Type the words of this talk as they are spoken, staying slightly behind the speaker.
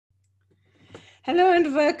Hello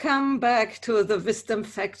and welcome back to the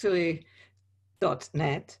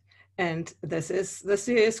wisdomfactory.net. And this is the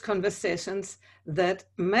serious conversations that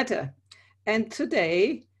matter. And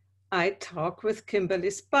today I talk with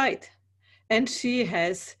Kymberli Speight. And she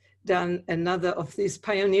has done another of these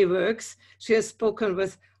pioneer works. She has spoken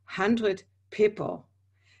with 100 people.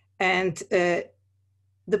 And the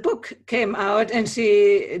book came out and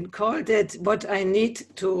she called it What I Need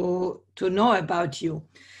to Know About You.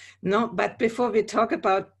 No, but before we talk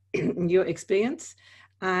about your experience,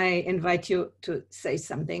 I invite you to say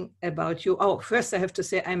something about you. Oh, first I have to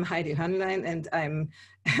say I'm Heidi Hönlein and I'm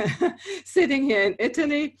sitting here in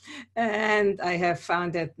Italy, and I have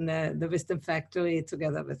founded the Wisdom Factory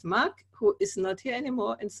together with Mark, who is not here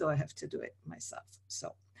anymore, and so I have to do it myself.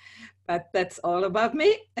 So, but that's all about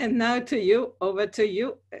me. And now to you, over to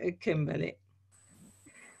you, Kymberli.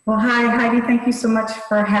 Well, hi, Heidi. Thank you so much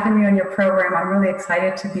for having me on your program. I'm really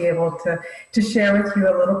excited to be able to share with you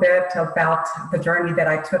a little bit about the journey that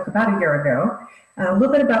I took about a year ago. A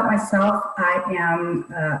little bit about myself. I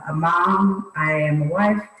am a mom. I am a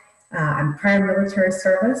wife. I'm prior military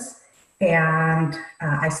service. And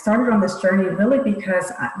I started on this journey really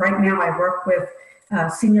because right now I work with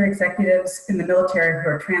senior executives in the military who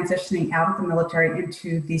are transitioning out of the military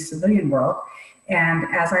into the civilian world. And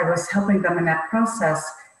as I was helping them in that process,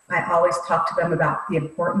 I always talk to them about the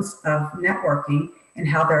importance of networking and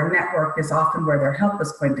how their network is often where their help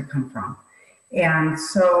is going to come from. And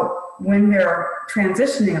so when they're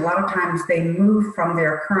transitioning, a lot of times they move from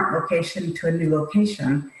their current location to a new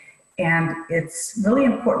location. And it's really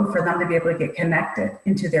important for them to be able to get connected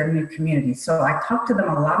into their new community. So I talked to them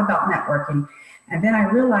a lot about networking. And then I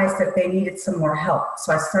realized that they needed some more help.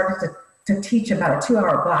 So I started to teach about a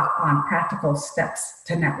 2-hour block on practical steps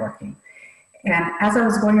to networking. And as I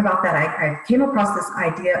was going about that, I came across this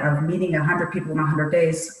idea of meeting 100 people in 100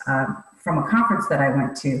 days from a conference that I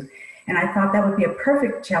went to. And I thought that would be a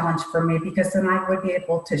perfect challenge for me, because then I would be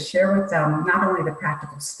able to share with them not only the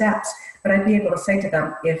practical steps, but I'd be able to say to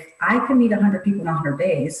them, if I can meet 100 people in 100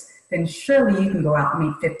 days, then surely you can go out and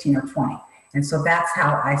meet 15 or 20. And so that's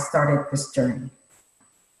how I started this journey.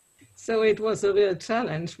 So it was a real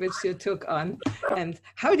challenge which you took on. And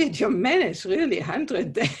how did you manage really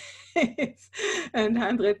 100 days? And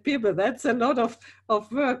 100 people? That's a lot of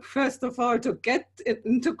work, first of all, to get it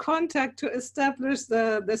into contact, to establish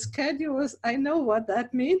the schedules. I know what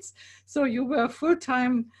that means. So you were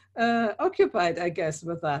full-time occupied, I guess,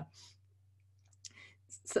 with that.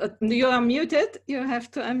 So you are muted. You have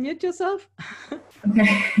to unmute yourself.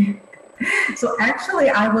 Okay. So actually,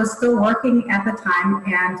 I was still working at the time,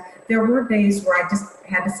 and there were days where I just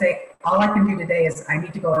had to say, all I can do today is I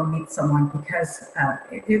need to go and meet someone, because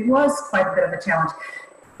it was quite a bit of a challenge.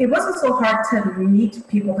 It wasn't so hard to meet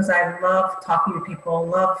people because I love talking to people,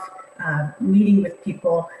 love meeting with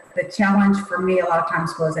people. The challenge for me a lot of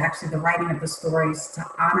times was actually the writing of the stories, to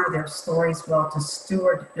honor their stories well, to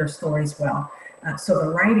steward their stories well. So the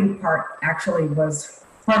writing part actually was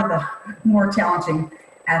part of the more challenging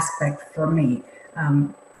aspect for me.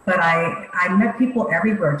 But I met people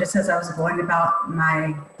everywhere just as I was going about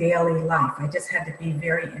my daily life. I just had to be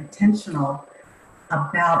very intentional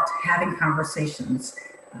about having conversations.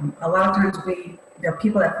 A lot of times there are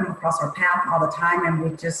people that come across our path all the time, and we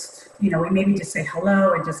just, we maybe just say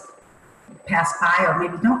hello and just pass by, or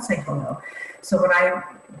maybe don't say hello. So what I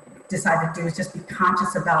decided to do is just be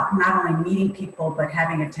conscious about not only meeting people, but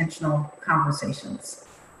having intentional conversations.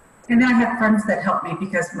 And then I had friends that helped me,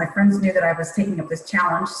 because my friends knew that I was taking up this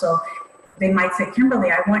challenge. So they might say,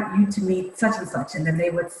 Kymberli, I want you to meet such and such. And then they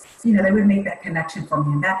would, they would make that connection for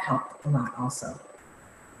me. And that helped a lot also.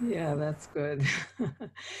 Yeah, that's good.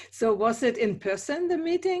 So was it in person, the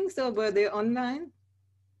meetings, or were they online?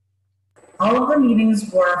 All of the meetings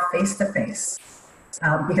were face-to-face,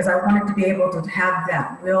 because I wanted to be able to have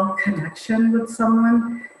that real connection with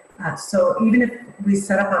someone. So even if we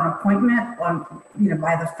set up an appointment on,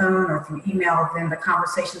 by the phone or through email, then the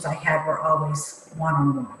conversations I had were always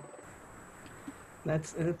one-on-one.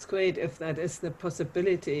 That's great if that is the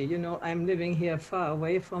possibility. I'm living here far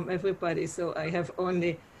away from everybody, so I have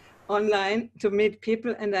only online to meet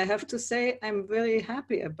people. And I have to say, I'm very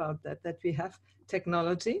happy about that we have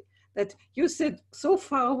technology, that you sit so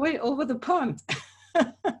far away over the pond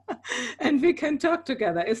and we can talk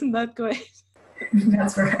together. Isn't that great?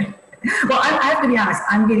 That's right. Well, I have to be honest,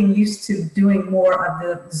 I'm getting used to doing more of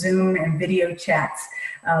the Zoom and video chats.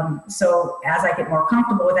 So as I get more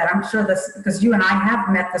comfortable with that, I'm sure because you and I have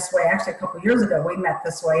met this way, actually a couple of years ago, we met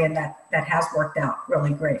this way, and that has worked out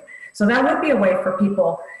really great. So that would be a way for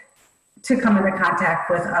people to come into contact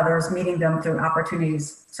with others, meeting them through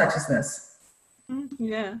opportunities such as this.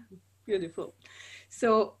 Yeah, Beautiful.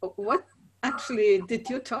 So what actually did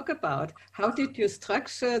you talk about? How did you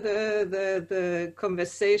structure the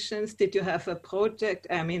conversations? Did you have a project,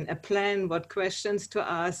 I mean, a plan, what questions to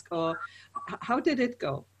ask, or how did it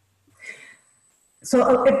go?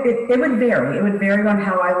 So it would vary. It would vary on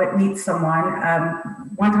how I would meet someone.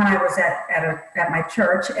 One time I was at my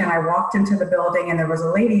church and I walked into the building and there was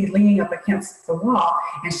a lady leaning up against the wall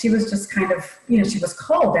and she was just kind of, she was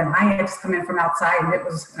cold and I had just come in from outside and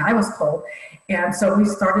I was cold. And so we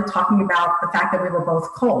started talking about the fact that we were both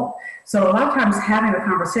cold. So a lot of times having a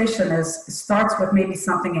conversation starts with maybe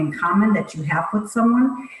something in common that you have with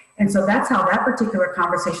someone. And so that's how that particular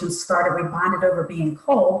conversation started. We bonded over being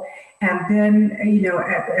cold. And then,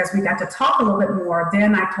 as we got to talk a little bit more,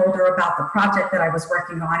 then I told her about the project that I was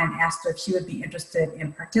working on and asked her if she would be interested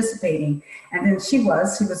in participating. And then she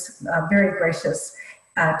was very gracious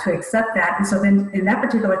to accept that. And so then in that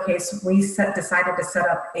particular case, we decided to set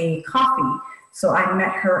up a coffee. So I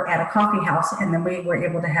met her at a coffee house and then we were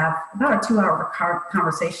able to have about a 2-hour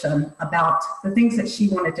conversation about the things that she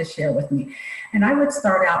wanted to share with me. And I would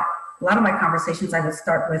start out, a lot of my conversations I would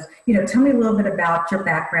start with, tell me a little bit about your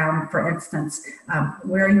background, for instance,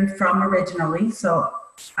 where are you from originally? So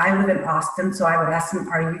I live in Austin, so I would ask them,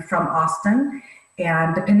 are you from Austin?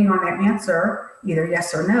 And depending on their answer, either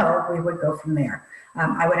yes or no, we would go from there.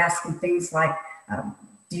 I would ask them things like,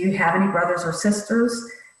 do you have any brothers or sisters?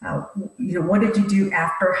 What did you do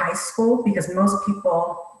after high school? Because most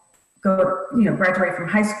people graduate from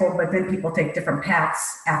high school, but then people take different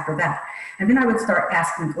paths after that. And then I would start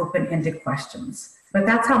asking open-ended questions. But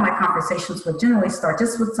that's how my conversations would generally start,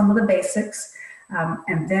 just with some of the basics,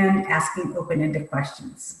 and then asking open-ended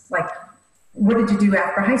questions. Like, what did you do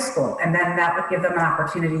after high school? And then that would give them an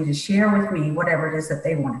opportunity to share with me whatever it is that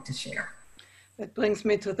they wanted to share. That brings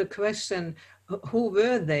me to the question, who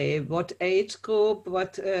were they? What age group?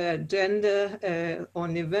 What gender?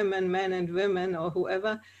 Only women, men and women, or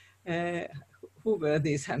whoever? Who were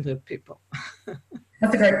these 100 people?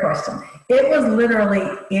 That's a great question. It was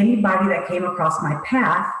literally anybody that came across my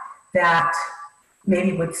path that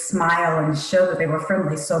maybe would smile and show that they were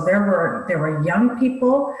friendly. So there were young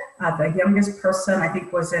people. The youngest person I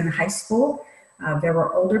think was in high school. There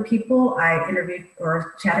were older people. I interviewed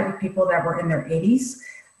or chatted with people that were in their 80s.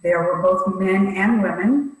 There were both men and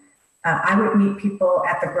women. I would meet people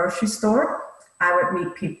at the grocery store. I would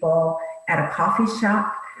meet people at a coffee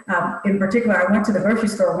shop. In particular, I went to the grocery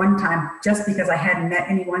store one time just because I hadn't met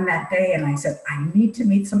anyone that day, and I said, I need to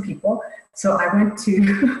meet some people. So I went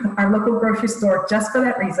to our local grocery store just for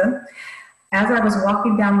that reason. As I was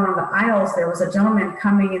walking down one of the aisles, there was a gentleman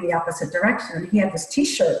coming in the opposite direction, and he had this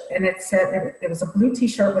t-shirt, and it was a blue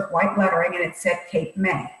t-shirt with white lettering, and it said Cape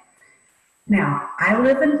May. Now, I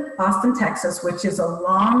live in Austin, Texas, which is a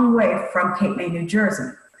long way from Cape May, New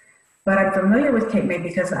Jersey. But I'm familiar with Cape May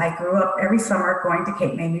because I grew up every summer going to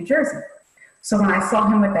Cape May, New Jersey. So when I saw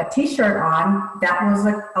him with that t-shirt on, that was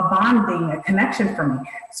a bonding, a connection for me.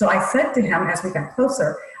 So I said to him as we got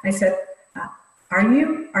closer, I said, have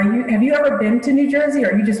you ever been to New Jersey,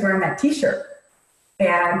 or are you just wearing that t-shirt?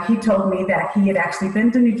 And he told me that he had actually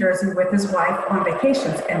been to New Jersey with his wife on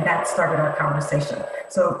vacations, and that started our conversation.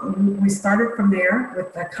 So we started from there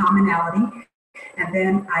with the commonality. And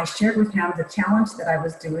then I shared with him the challenge that I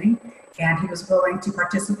was doing, and he was willing to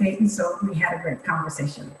participate, and so we had a great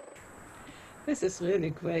conversation. This is really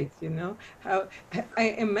great, how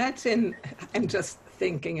I imagine, I'm just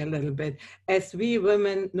thinking a little bit, as we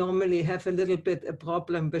women normally have a little bit a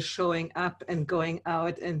problem with showing up and going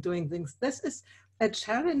out and doing things. This is a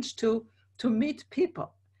challenge to meet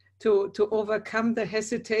people, to overcome the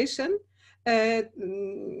hesitation,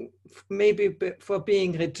 maybe for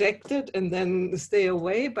being rejected and then stay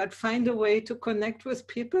away, but find a way to connect with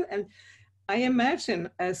people. And I imagine,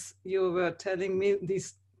 as you were telling me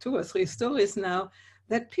these 2 or 3 stories now,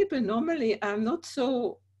 that people normally are not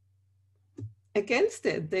so against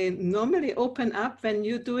it. They normally open up when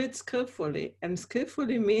you do it skillfully. And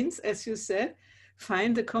skillfully means, as you said,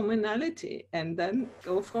 find a commonality and then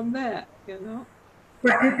go from there,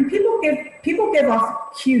 Right, and people give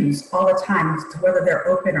off cues all the time as to whether they're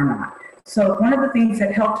open or not. So one of the things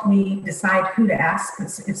that helped me decide who to ask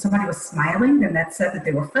is if somebody was smiling, then that said that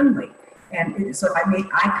they were friendly. And so if I made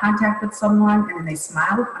eye contact with someone and then they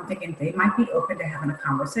smiled, I'm thinking they might be open to having a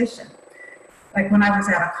conversation. Like when I was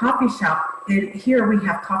at a coffee shop, here we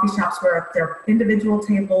have coffee shops where there are individual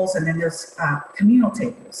tables and then there's communal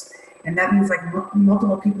tables. And that means like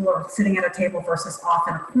multiple people are sitting at a table versus off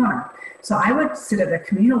in a corner. So I would sit at a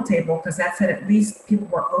communal table because that said at least people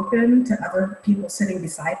were open to other people sitting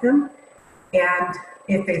beside them. And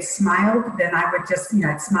If they smiled, then I would just,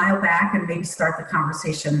 I'd smile back and maybe start the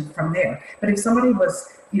conversation from there. But if somebody was,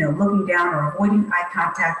 looking down or avoiding eye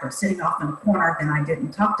contact or sitting off in a corner, then I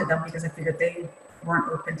didn't talk to them because I figured they weren't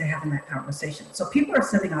open to having that conversation. So people are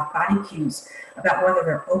sending off body cues about whether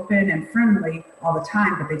they're open and friendly all the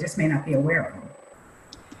time, but they just may not be aware of them.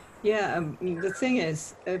 Yeah, the thing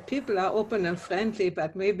is, people are open and friendly,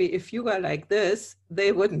 but maybe if you are like this,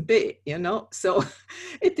 they wouldn't be, So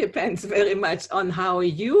it depends very much on how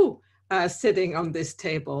you are sitting on this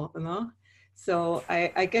table, So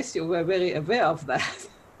I guess you were very aware of that.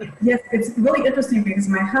 Yes, it's really interesting because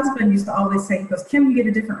my husband used to always say, he goes, Kim, you get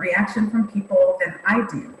a different reaction from people than I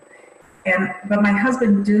do. But my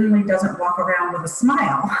husband generally doesn't walk around with a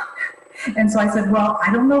smile. And so I said, well,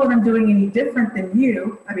 I don't know that I'm doing any different than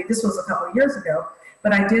you. I mean, this was a couple of years ago,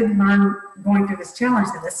 but I did learn going through this challenge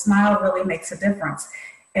that a smile really makes a difference.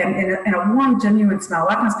 And in a warm, genuine smile, a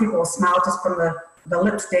lot of times people will smile just from the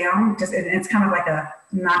lips down, and it's kind of like a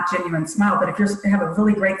not genuine smile. But if you have a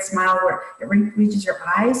really great smile where it reaches your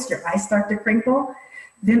eyes start to crinkle,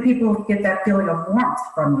 then people get that feeling of warmth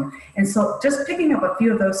from you. And so just picking up a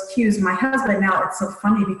few of those cues, my husband now, it's so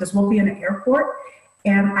funny because we'll be in an airport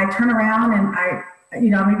and I turn around and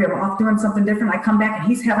maybe I'm off doing something different. I come back and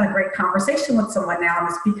he's having a great conversation with someone now, and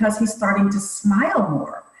it's because he's starting to smile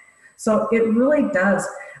more. So it really does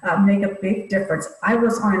make a big difference. I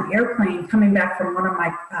was on an airplane coming back from one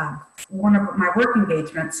of my work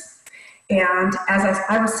engagements, and as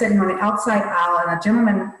I was sitting on the outside aisle, and a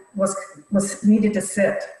gentleman was needed to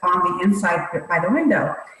sit on the inside by the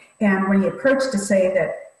window. And when he approached to say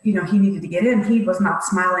that he needed to get in, he was not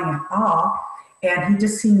smiling at all. And he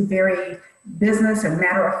just seemed very business and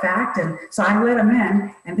matter of fact. And so I let him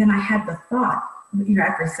in. And then I had the thought,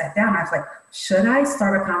 after he sat down, I was like, should I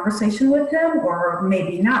start a conversation with him or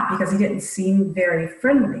maybe not? Because he didn't seem very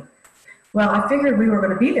friendly. Well, I figured we were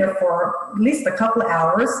going to be there for at least a couple of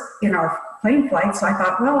hours in our plane flight. So I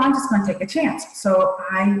thought, well, I'm just going to take a chance. So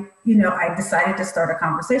I decided to start a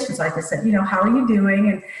conversation. So I just said, how are you doing?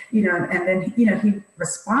 And then, he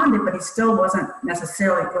responded, but he still wasn't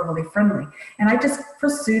necessarily overly friendly. And I just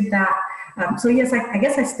pursued that. So yes, I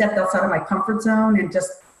guess I stepped outside of my comfort zone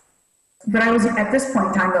but I was, at this point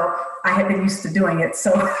in time though, I had been used to doing it.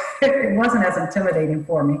 So it wasn't as intimidating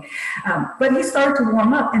for me. But he started to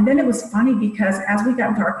warm up. And then it was funny because as we got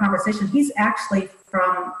into our conversation, he's actually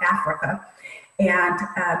from Africa.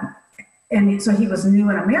 And so he was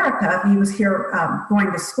new in America. He was here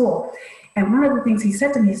going to school. And one of the things he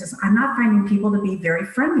said to me is, I'm not finding people to be very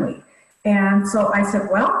friendly. And so I said,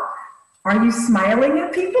 well, are you smiling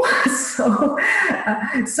at people? So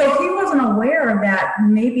he wasn't aware that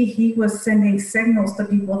maybe he was sending signals to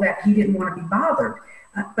people that he didn't want to be bothered.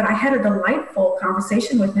 But I had a delightful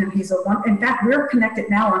conversation with him. In fact, we're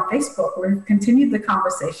connected now on Facebook. We've continued the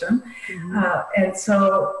conversation. Mm-hmm. And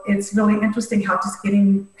so it's really interesting how just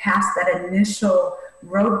getting past that initial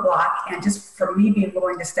roadblock and just for me being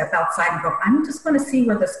willing to step outside and go, I'm just going to see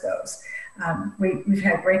where this goes. We've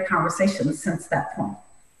had great conversations since that point.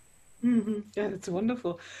 Mm-hmm. Yeah, it's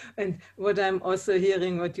wonderful. And what I'm also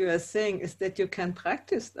hearing, what you are saying, is that you can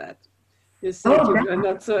practice that. You said you were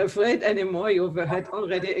not so afraid anymore. You had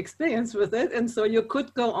already experience with it. And so you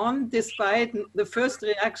could go on despite the first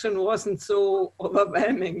reaction wasn't so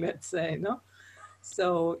overwhelming, let's say, no?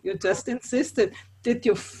 So you just insisted. Did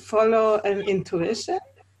you follow an intuition?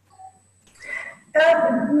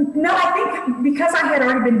 No, I think because I had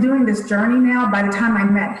already been doing this journey now, by the time I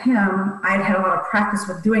met him, I'd had a lot of practice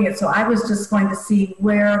with doing it. So I was just going to see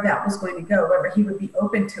where that was going to go, whether he would be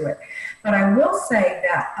open to it. But I will say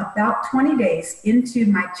that about 20 days into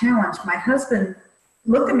my challenge, my husband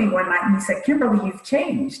looked at me one night and he said, Kymberli, you've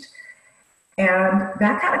changed. And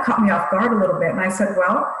that kind of caught me off guard a little bit. And I said,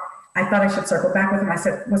 well, I thought I should circle back with him. I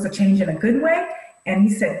said, was the change in a good way? And he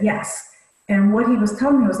said, yes. And what he was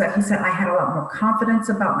telling me was that he said I had a lot more confidence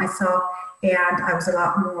about myself and I was a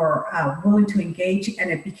lot more willing to engage,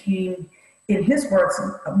 and it became, in his words,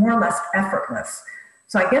 more or less effortless.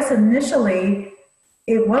 So I guess initially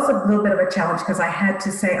it was a little bit of a challenge because I had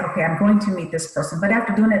to say, okay, I'm going to meet this person. But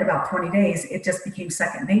after doing it about 20 days, it just became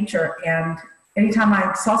second nature. And anytime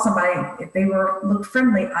I saw somebody, if they looked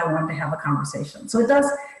friendly, I wanted to have a conversation. So it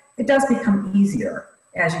does become easier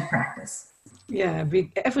as you practice. Yeah,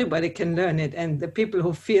 everybody can learn it. And the people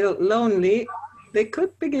who feel lonely, they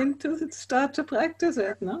could begin to start to practice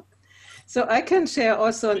it, no? So I can share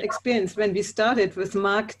also an experience when we started with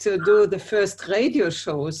Mark to do the first radio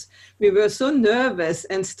shows. We were so nervous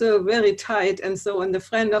and still very tight. And so when the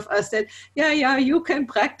friend of us said, yeah, you can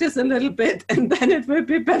practice a little bit and then it will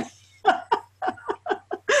be better.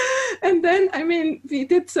 And then, I mean, we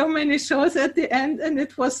did so many shows at the end, and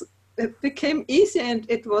it became easy, and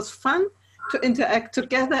it was fun to interact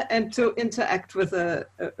together and to interact with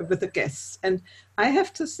the guests. And I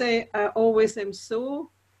have to say, I always am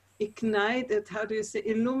so ignited, how do you say,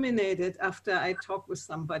 illuminated after I talk with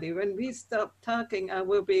somebody. When we stop talking, I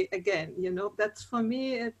will be again, you know, that's for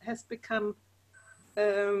me, it has become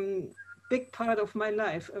big part of my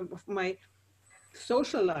life, of my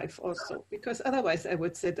social life also, because otherwise I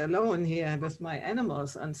would sit alone here with my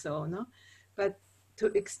animals and so on. No? But to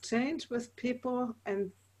exchange with people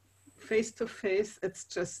and face to face, it's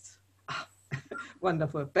just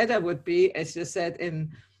wonderful. Better would be, as you said,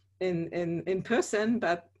 in person,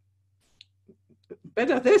 but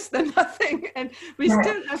better this than nothing. And we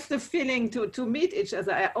still have the feeling to meet each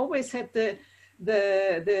other. I always had the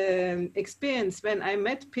experience when I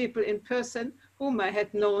met people in person whom I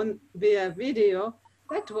had known via video,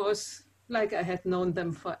 that was like I had known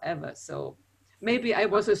them forever. So maybe I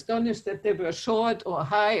was astonished that they were short or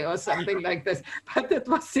high or something like this, but that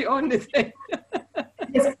was the only thing.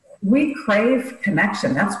 Yes, we crave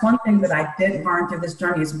connection. That's one thing that I did learn through this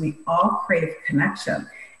journey is we all crave connection.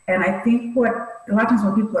 And I think a lot of times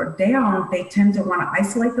when people are down, they tend to want to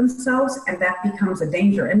isolate themselves, and that becomes a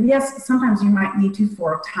danger. And yes, sometimes you might need to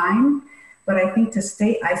for a time, but I think to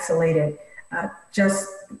stay isolated,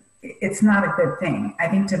 it's not a good thing. I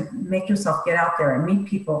think to make yourself get out there and meet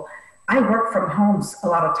people. I work from home a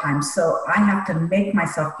lot of times, so I have to make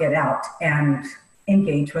myself get out and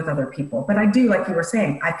engage with other people. But I do, like you were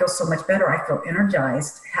saying, I feel so much better. I feel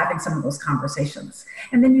energized having some of those conversations.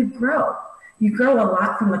 And then you grow. You grow a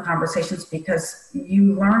lot from the conversations because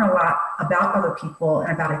you learn a lot about other people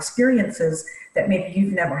and about experiences that maybe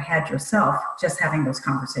you've never had yourself, just having those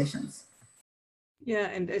conversations. Yeah,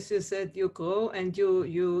 and as you said, you grow and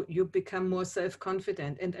you become more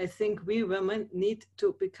self-confident. And I think we women need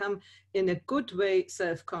to become, in a good way,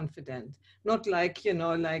 self-confident. Not like, you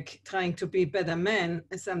know, like trying to be better men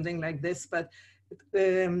or something like this, but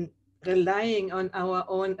relying on our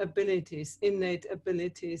own abilities, innate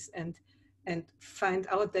abilities, and find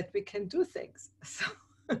out that we can do things. So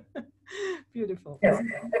beautiful. Yes,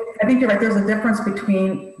 I think you're right. There's a difference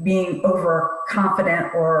between being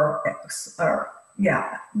overconfident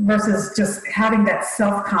versus just having that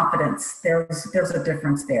self-confidence. There's a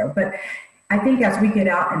difference there. But I think as we get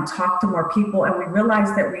out and talk to more people and we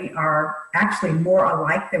realize that we are actually more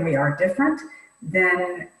alike than we are different,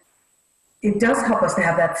 then it does help us to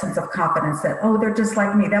have that sense of confidence that, oh, they're just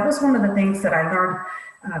like me. That was one of the things that I learned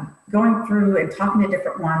going through and talking to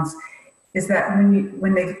different ones, is that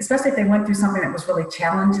when they, especially if they went through something that was really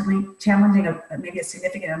challenging, maybe a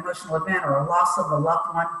significant emotional event or a loss of a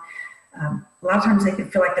loved one, a lot of times they can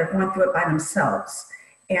feel like they're going through it by themselves.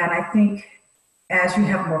 And I think as you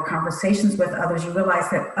have more conversations with others, you realize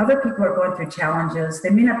that other people are going through challenges.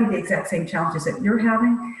 They may not be the exact same challenges that you're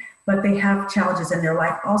having, but they have challenges in their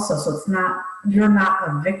life also. So you're not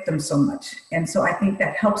a victim so much. And so I think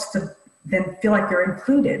that helps to then feel like you're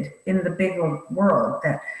included in the bigger world,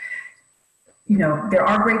 that, you know, there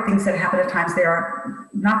are great things that happen at times, there are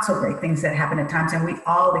not so great things that happen at times, and we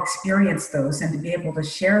all experience those, and to be able to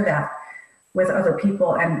share that with other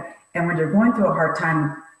people, and when you're going through a hard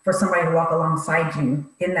time, for somebody to walk alongside you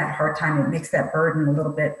in that hard time, it makes that burden a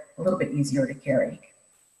little bit easier to carry.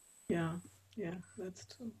 Yeah, that's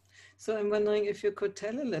true. So I'm wondering if you could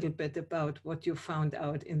tell a little bit about what you found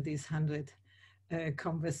out in these 100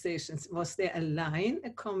 conversations. Was there a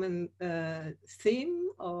common theme,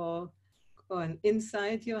 or an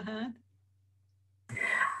insight you had?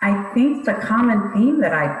 I think the common theme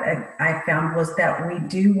that I found was that we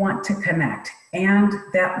do want to connect, and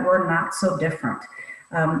that we're not so different.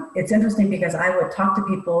 It's interesting because I would talk to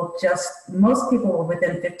people, most people were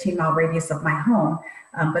within 15-mile radius of my home,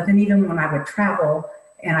 but then even when I would travel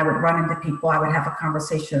and I would run into people, I would have a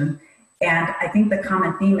conversation. And I think the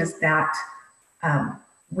common theme is that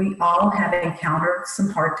we all have encountered some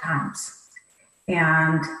hard times.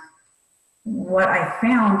 And what I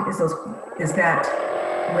found is that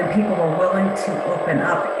when people were willing to open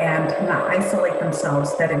up and not isolate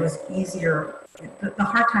themselves, that it was easier. The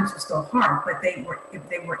hard times were still hard, but if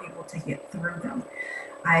they were able to get through them.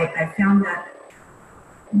 I found that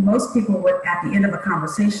most people would, at the end of a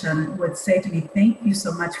conversation, would say to me, "Thank you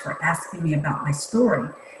so much for asking me about my story."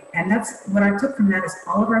 And that's what I took from that, is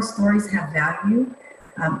all of our stories have value.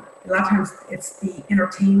 A lot of times it's the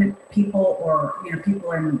entertainment people, or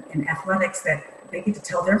people in athletics, that they get to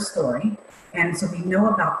tell their story. And so we know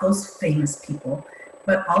about those famous people,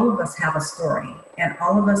 but all of us have a story, and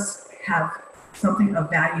all of us have something of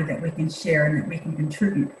value that we can share and that we can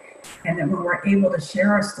contribute. And then when we're able to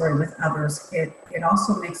share our story with others, it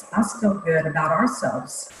also makes us feel good about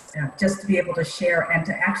ourselves, just to be able to share and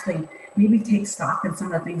to actually maybe take stock in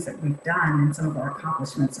some of the things that we've done and some of our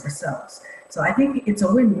accomplishments ourselves. So I think it's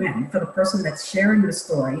a win-win for the person that's sharing the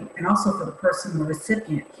story and also for the person, the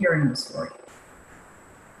recipient, hearing the story.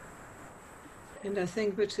 And I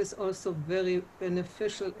think which is also very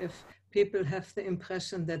beneficial if people have the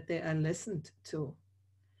impression that they are listened to,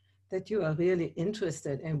 that you are really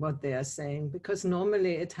interested in what they are saying, because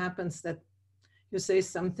normally it happens that you say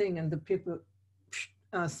something and the people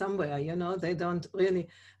are somewhere, you know, they don't really,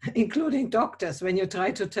 including doctors, when you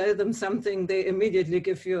try to tell them something, they immediately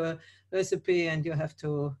give you a recipe and you have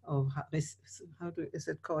to, is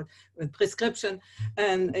it called, with prescription,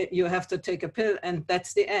 and you have to take a pill, and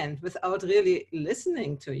that's the end, without really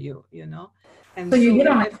listening to you, you know. And so you hit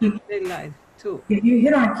on I think they lied too. You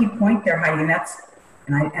hit on a key point there, Heidi, and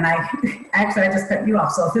I actually I just cut you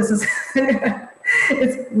off. So this is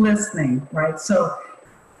it's listening, right? So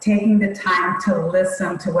taking the time to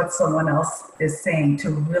listen to what someone else is saying, to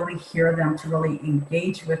really hear them, to really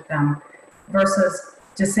engage with them, versus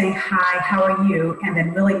just saying, hi, how are you? And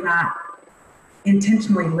then really not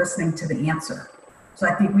intentionally listening to the answer. So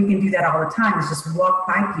I think we can do that all the time, is just walk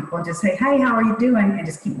by people and just say, hey, how are you doing? And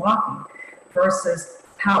just keep walking, versus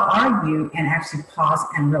how are you? And actually pause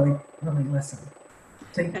and really, really listen.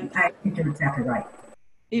 So I think you're exactly right.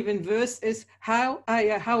 Even worse is, how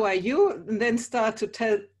are you? And then start to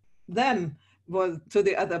tell them, well, to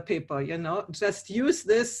the other people, you know, just use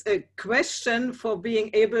this question for being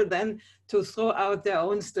able then to throw out their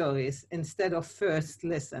own stories instead of first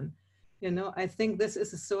listen. You know, I think this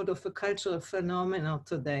is a sort of a cultural phenomenon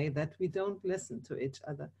today, that we don't listen to each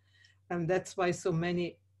other. And that's why so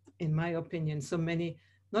many, in my opinion, so many,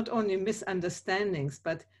 not only misunderstandings,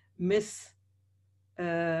 but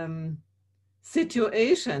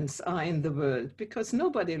situations are in the world, because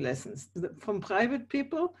nobody listens, from private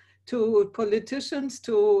people to politicians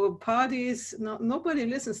to parties. Nobody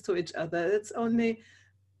listens to each other. It's only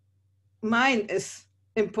mine is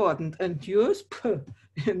important and yours,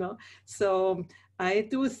 you know. So I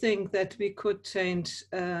do think that we could change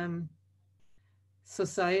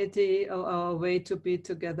society or our way to be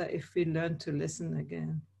together if we learn to listen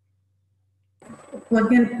again. Well,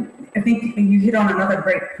 again, I think you hit on another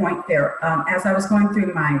great point there. As I was going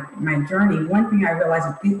through my journey, one thing I realized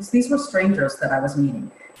is these were strangers that I was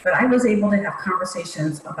meeting, but I was able to have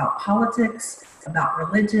conversations about politics, about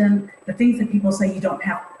religion, the things that people say you don't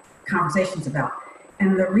have conversations about.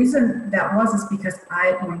 And the reason that was is because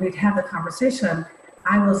when we'd have the conversation,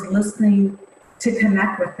 I was listening to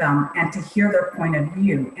connect with them and to hear their point of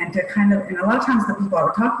view, and to kind of, and a lot of times the people I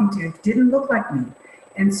were talking to didn't look like me.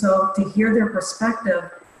 And so to hear their perspective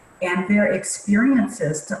and their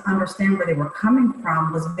experiences, to understand where they were coming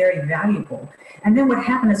from, was very valuable. And then what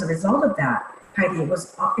happened as a result of that, Heidi, it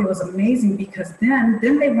was amazing, because then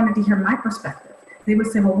they wanted to hear my perspective. They would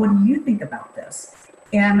say, well, what do you think about this?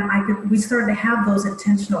 And we started to have those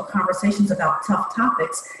intentional conversations about tough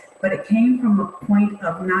topics, but it came from a point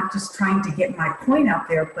of not just trying to get my point out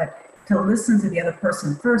there, but to listen to the other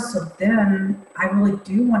person first. So then I really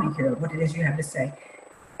do want to hear what it is you have to say.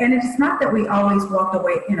 And it's not that we always walked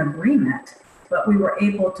away in agreement, but we were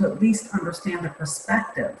able to at least understand the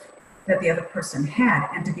perspective that the other person had,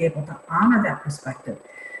 and to be able to honor that perspective.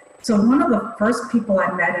 So one of the first people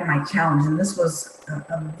I met in my challenge, and this was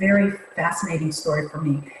a very fascinating story for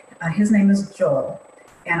me, his name is Joel.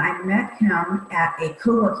 And I met him at a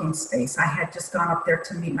co-working space. I had just gone up there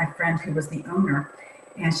to meet my friend who was the owner,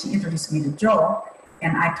 and she introduced me to Joel.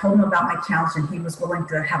 And I told him about my challenge, and he was willing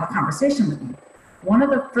to have a conversation with me. One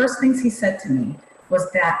of the first things he said to me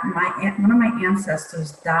was that one of my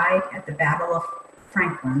ancestors died at the Battle of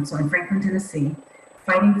Franklin, so in Franklin, Tennessee,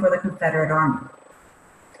 fighting for the Confederate Army.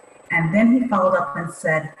 And then he followed up and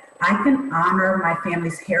said, I can honor my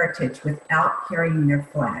family's heritage without carrying their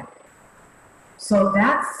flag. So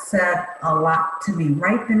that said a lot to me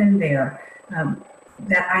right then and there,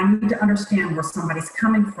 that I need to understand where somebody's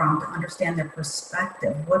coming from, to understand their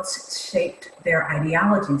perspective, what's shaped their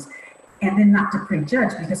ideologies, and then not to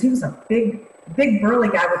prejudge, because he was a big burly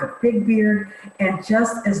guy with a big beard and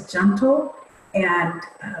just as gentle. And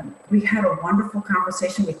we had a wonderful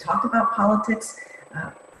conversation. We talked about politics,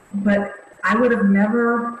 but I would have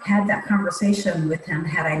never had that conversation with him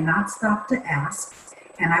had I not stopped to ask.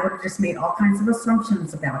 And I would have just made all kinds of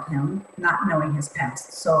assumptions about him, not knowing his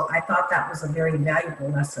past. So I thought that was a very valuable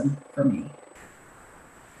lesson for me.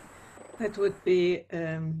 That would be,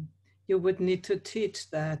 you would need to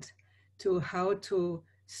teach that, to how to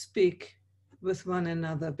speak with one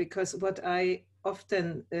another, because what I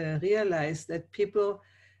often realize that people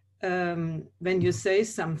when you say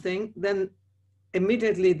something, then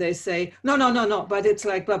immediately they say, no, no, no, no, but it's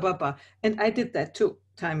like blah, blah, blah. And I did that too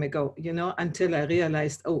time ago, you know, until I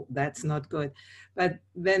realized, oh, that's not good. But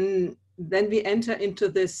then we enter into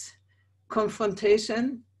this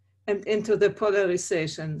confrontation and into the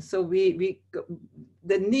polarization. So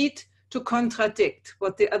the need to contradict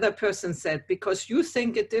what the other person said because you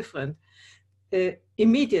think it different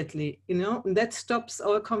immediately, you know, and that stops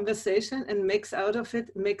our conversation and makes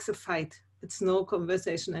a fight. It's no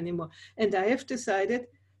conversation anymore. And I have decided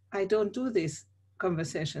I don't do these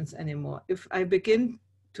conversations anymore. If I begin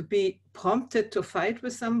to be prompted to fight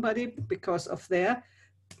with somebody because of their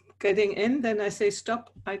getting in, then I say, stop,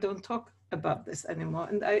 I don't talk about this anymore.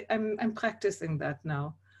 And I'm practicing that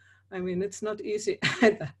now. I mean, it's not easy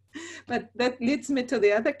either. But that leads me to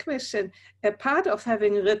the other question. A part of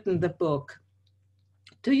having written the book,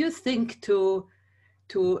 do you think to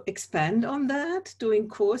expand on that, doing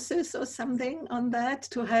courses or something on that,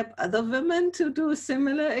 to help other women to do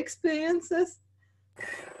similar experiences?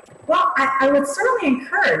 Well, I would certainly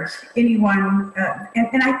encourage anyone,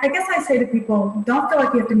 and I guess I say to people, don't feel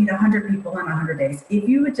like you have to meet 100 people in 100 days. If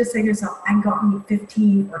you would just say to yourself, I'm going to meet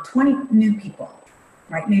 15 or 20 new people,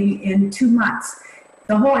 right, maybe in 2 months,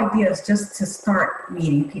 the whole idea is just to start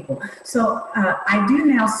meeting people. So I do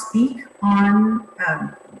now speak on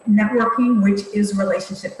networking, which is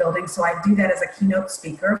relationship building. So I do that as a keynote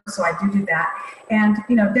speaker. So I do that. And,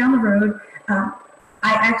 you know, down the road,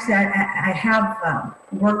 I have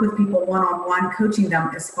worked with people one-on-one, coaching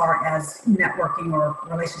them as far as networking or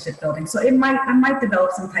relationship building. So I might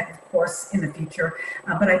develop some type of course in the future,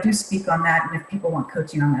 but I do speak on that. And if people want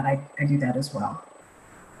coaching on that, I do that as well.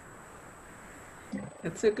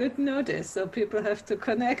 That's a good notice. So people have to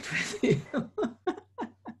connect with you.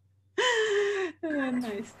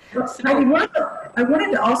 Nice. Well, so, I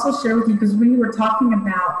wanted to also share with you, because when you were talking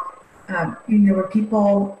about, you know, where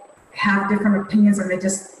people have different opinions and they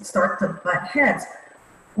just start to butt heads.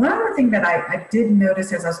 One other thing that I did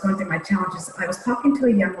notice as I was going through my challenges, I was talking to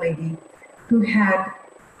a young lady who had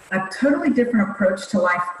a totally different approach to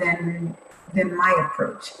life than my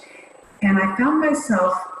approach. And I found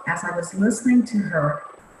myself, as I was listening to her,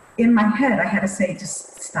 in my head, I had to say,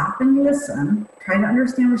 just stop and listen, try to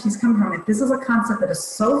understand where she's coming from. If this is a concept that is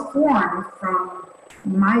so foreign from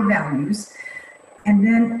my values, and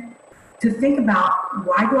then to think about,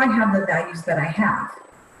 why do I have the values that I have?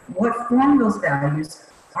 What form those values?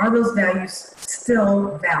 Are those values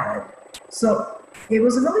still valid? So it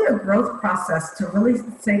was really a growth process to really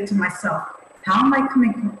say to myself, how am I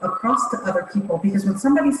coming across to other people? Because when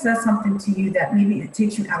somebody says something to you that maybe it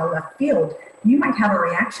takes you out of left field, you might have a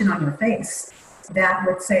reaction on your face that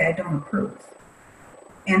would say, I don't approve.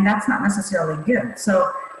 And that's not necessarily good.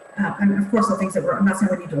 So, and of course, the things that I'm not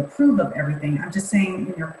saying we need to approve of everything. I'm just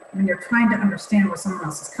saying when you're trying to understand where someone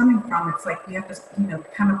else is coming from, it's like you have to, you know,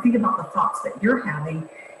 kind of think about the thoughts that you're having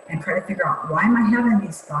and try to figure out, why am I having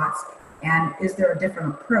these thoughts? And is there a different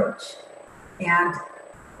approach? And,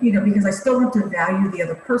 you know, because I still want to value the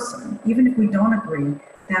other person. Even if we don't agree,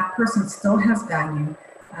 that person still has value.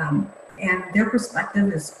 And their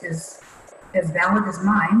perspective is as valid as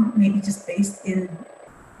mine, maybe just based in,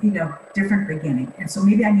 you know, different beginning. And so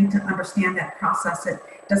maybe I need to understand that, process it.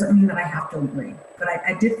 Doesn't mean that I have to agree. But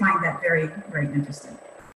I did find that very, very interesting.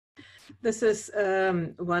 This is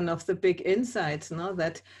one of the big insights, no?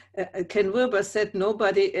 That Ken Wilber said,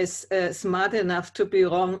 nobody is smart enough to be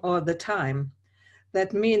wrong all the time.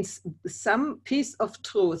 That means some piece of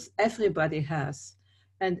truth everybody has.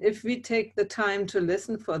 And if we take the time to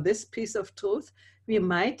listen for this piece of truth, we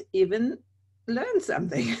might even learn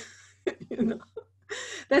something. You know?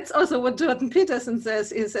 That's also what Jordan Peterson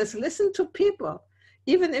says. He says, listen to people,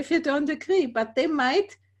 even if you don't agree, but they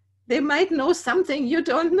might know something you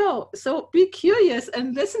don't know. So be curious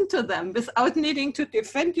and listen to them without needing to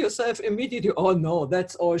defend yourself immediately. Oh no,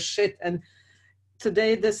 that's all shit. And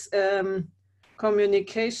today this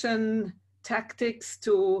communication tactics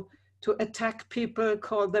to attack people,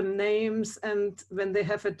 call them names, and when they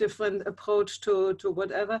have a different approach to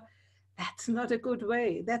whatever, that's not a good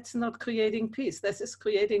way. That's not creating peace. This is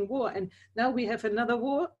creating war. And now we have another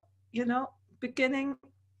war, you know, beginning.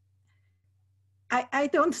 I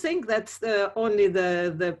don't think that's only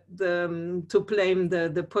to blame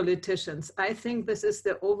the politicians. I think this is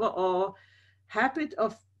the overall habit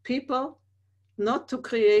of people not to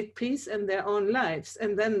create peace in their own lives.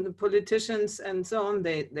 And then the politicians and so on,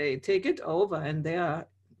 they take it over, and they are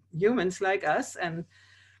humans like us. And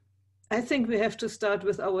I think we have to start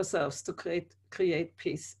with ourselves to create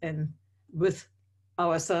peace, and with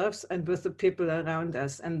ourselves and with the people around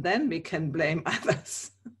us. And then we can blame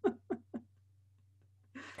others.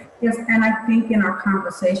 Yes, and I think in our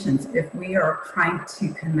conversations, if we are trying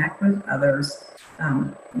to connect with others,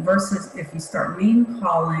 versus if you start name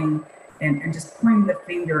calling and just pointing the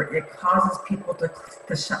finger, it causes people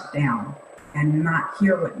to shut down and not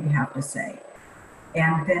hear what you have to say.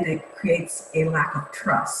 And then it creates a lack of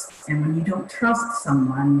trust. And when you don't trust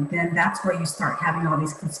someone, then that's where you start having all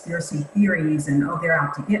these conspiracy theories and, oh, they're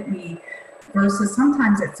out to get me. Versus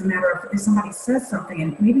sometimes it's a matter of if somebody says something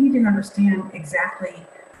and maybe you didn't understand exactly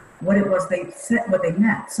what it was they said, what they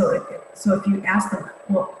meant. So if you ask them,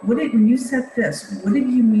 well, when you said this, what did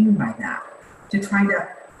you mean by that? To try to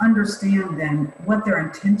understand then what their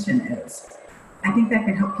intention is. I think that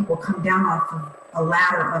can help people come down off of a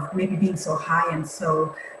ladder of maybe being so high and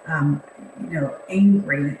so,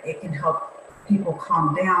 angry. It can help people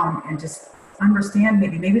calm down and just understand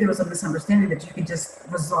maybe there was a misunderstanding that you could just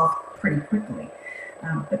resolve pretty quickly.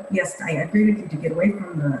 But yes, I agree with you to get away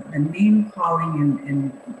from the name calling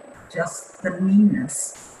and just the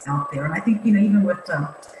meanness out there. And I think, even with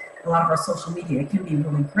a lot of our social media, it can be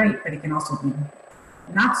really great, but it can also be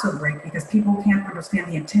not so great because people can't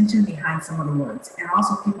understand the intention behind some of the words. And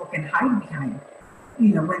also people can hide behind, when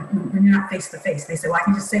you're not face to face. They say, well, I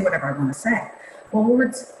can just say whatever I want to say. Well,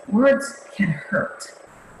 words can hurt.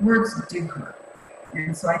 Words do hurt.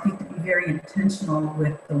 And so I think to be very intentional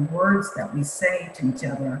with the words that we say to each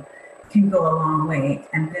other can go a long way.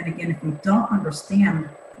 And then again, if we don't understand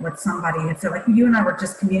what somebody had said, like you and I were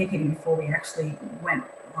just communicating before we actually went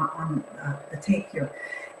on the tape here,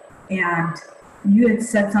 and you had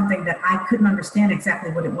said something that I couldn't understand exactly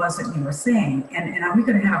what it was that you were saying, and we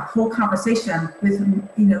could have had a whole conversation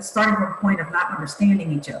with starting from a point of not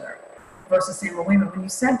understanding each other, versus saying, well, wait a minute, when you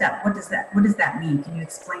said that, what does that mean? Can you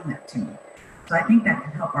explain that to me? So I think that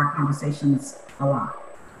can help our conversations a lot.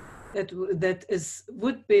 That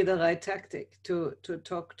would be the right tactic to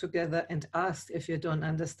talk together and ask if you don't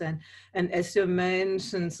understand. And as you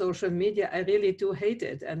mentioned, social media, I really do hate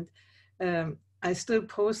it. And I still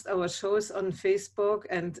post our shows on Facebook,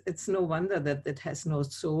 and it's no wonder that it has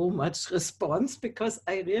not so much response, because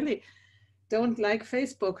I really don't like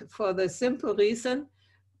Facebook for the simple reason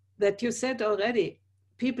that you said already.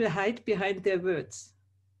 People hide behind their words.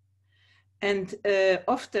 And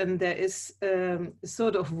often there is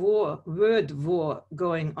sort of word war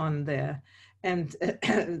going on there. And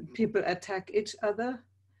people attack each other.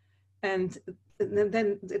 And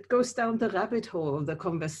then it goes down the rabbit hole, the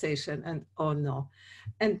conversation, and oh no.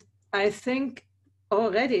 And I think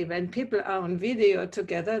already when people are on video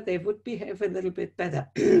together, they would behave a little bit better.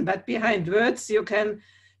 But behind words, you can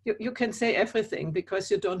say everything, because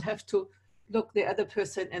you don't have to look the other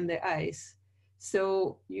person in the eyes.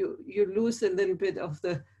 So you lose a little bit of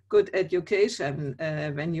the good education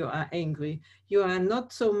when you are angry. You are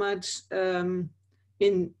not so much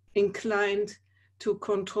inclined to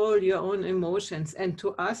control your own emotions and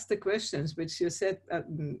to ask the questions, which you said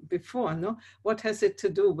before, no? What has it to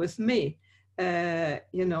do with me?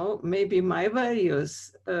 Maybe my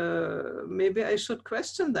values, maybe I should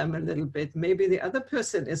question them a little bit. Maybe the other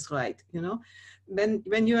person is right,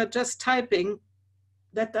 When you are just typing,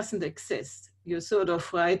 that doesn't exist. You sort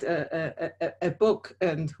of write a book,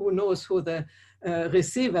 and who knows who the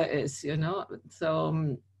receiver is,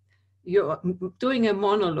 So you're doing a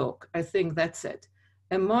monologue. I think that's it.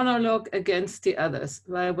 A monologue against the others.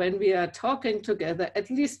 While when we are talking together, at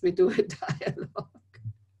least we do a dialogue.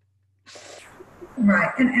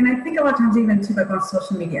 Right, and I think a lot of times, even too, like on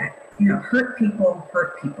social media, hurt people.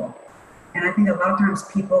 And I think a lot of times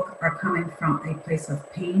people are coming from a place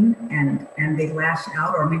of pain and they lash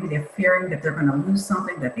out, or maybe they're fearing that they're going to lose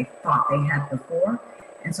something that they thought they had before.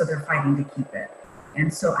 And so they're fighting to keep it.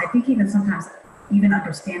 And so I think even sometimes, even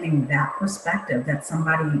understanding that perspective, that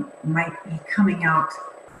somebody might be coming out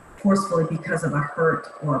forcefully because of a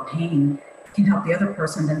hurt or a pain, can help the other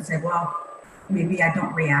person then say, well, maybe I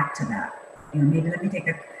don't react to that. Maybe let me take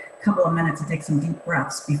a couple of minutes and take some deep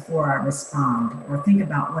breaths before I respond, or think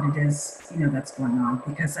about what it is, that's going on.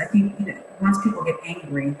 Because I think, once people get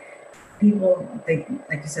angry, they,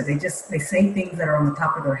 like you said, they say things that are on the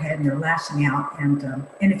top of their head, and they're lashing out. And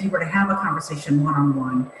if you were to have a conversation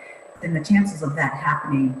one-on-one, then the chances of that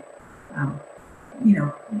happening,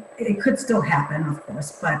 it could still happen, of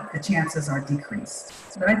course, but the chances are decreased.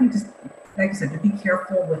 But I think, just like I said, to be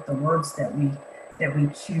careful with the words that we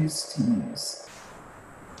choose to use.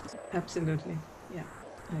 Absolutely, yeah,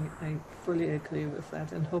 I fully agree with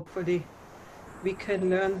that, and hopefully we can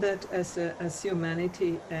learn that as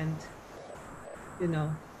humanity, and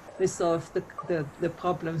resolve the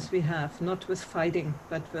problems we have, not with fighting,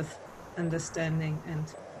 but with understanding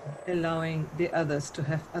and allowing the others to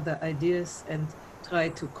have other ideas and try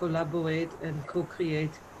to collaborate and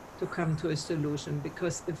co-create to come to a solution,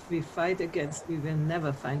 because if we fight against, we will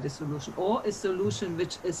never find a solution, or a solution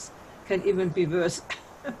which can even be worse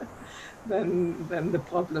than the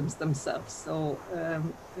problems themselves. So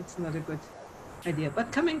it's not a good idea.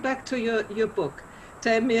 But coming back to your book,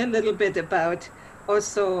 tell me a little bit about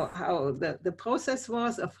also how the process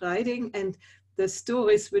was of writing and the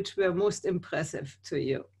stories which were most impressive to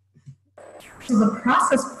you. So the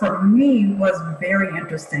process for me was very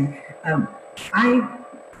interesting.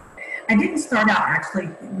 I didn't start out actually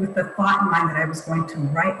with the thought in mind that I was going to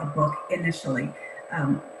write a book initially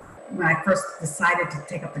when I first decided to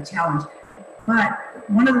take up the challenge. But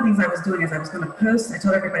one of the things I was doing is I was going to post, I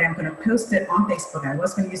told everybody I'm going to post it on Facebook. I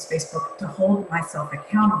was going to use Facebook to hold myself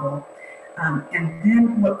accountable. And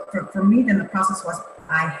then what for me then the process was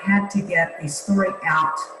I had to get a story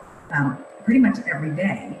out pretty much every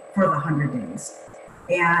day for the 100 days.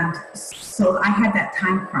 And so I had that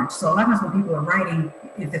time crunch. So a lot of times when people are writing,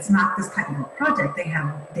 if it's not this type of a project, they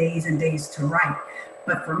have days and days to write.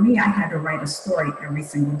 But for me, I had to write a story every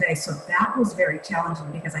single day. So that was very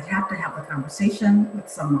challenging because I'd have to have a conversation with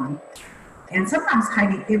someone. And sometimes,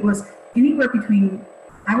 Heidi, it was anywhere between,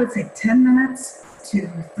 I would say 10 minutes to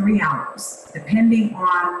 3 hours, depending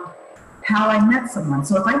on how I met someone.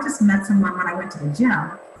 So if I just met someone when I went to the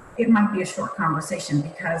gym, it might be a short conversation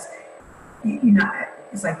because, you know,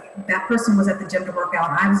 it's like that person was at the gym to work out,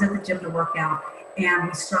 I was at the gym to work out, and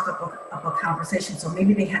we struck up a conversation. So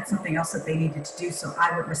maybe they had something else that they needed to do, so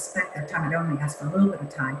I would respect their time. I'd only ask for a little bit of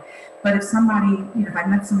time. But if somebody, you know, if I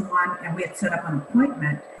met someone and we had set up an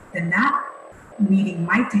appointment, then that meeting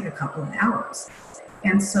might take a couple of hours.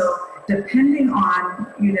 And so depending on,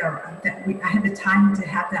 you know, I had the time to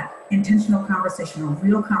have that intentional conversation, a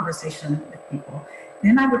real conversation with people.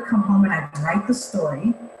 Then I would come home and I'd write the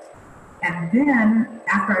story. And then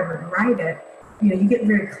after I would write it, you know, you get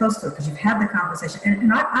very close to it because you've had the conversation.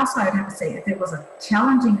 And also I'd have to say, if it was a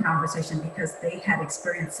challenging conversation because they had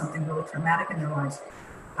experienced something really traumatic in their lives,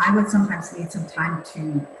 I would sometimes need some time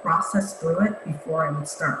to process through it before I would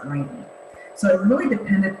start writing. So it really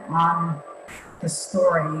depended on the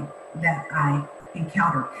story that I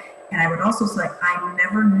encountered. And I would also say, I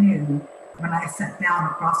never knew when I sat down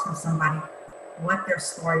across from somebody what their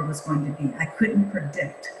story was going to be. I couldn't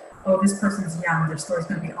predict, oh, this person's young, their story's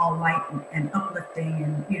going to be all light and uplifting,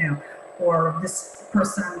 and, you know, or this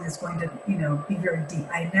person is going to, you know, be very deep.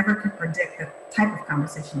 I never could predict the type of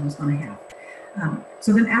conversation I was going to have.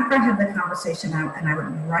 So then after I had the conversation and I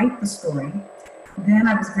would write the story, then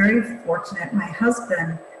I was very fortunate. My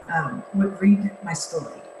husband would read my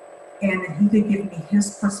story and he could give me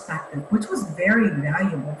his perspective, which was very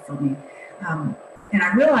valuable for me. And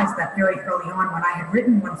I realized that very early on when I had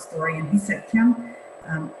written one story, and he said, Kim,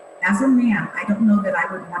 as a man, I don't know that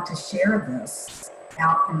I would want to share this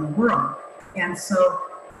out in the world. And so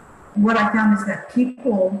what I found is that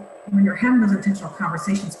people, when you're having those intentional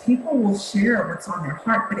conversations, people will share what's on their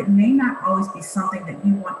heart, but it may not always be something that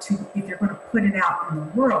you want to, if you're going to put it out in the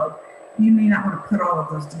world, you may not want to put all of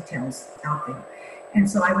those details out there. And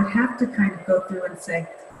so I would have to kind of go through and say,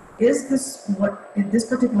 is this what, in this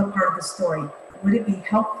particular part of the story, would it be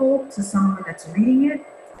helpful to someone that's reading it?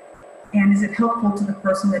 And is it helpful to the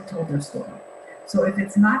person that told their story? So if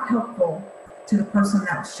it's not helpful to the person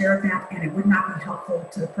that shared that, and it would not be helpful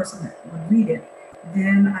to the person that would read it,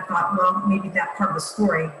 then I thought, well, maybe that part of the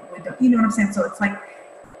story would, you know what I'm saying? So it's like,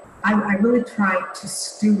 I really tried to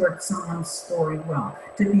steward someone's story well,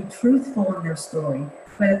 to be truthful in their story,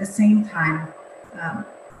 but at the same time,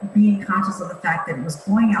 being conscious of the fact that it was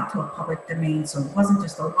going out to a public domain, so it wasn't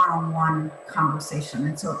just a one-on-one conversation.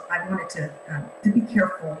 And so I wanted to be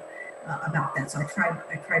careful about that. So I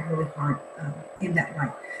tried really hard in that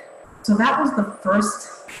light. So that was the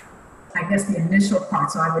first, I guess, the initial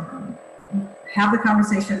part. So I would have the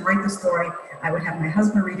conversation, write the story. I would have my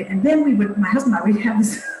husband read it, and then my husband and I, we'd have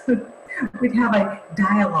this, we'd have a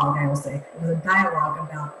dialogue. I will say it was a dialogue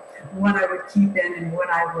about what I would keep in and what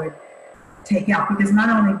I would take out, because not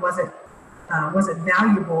only was it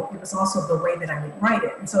valuable, it was also the way that I would write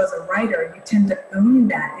it. And so as a writer, you tend to own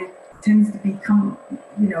that. It tends to become,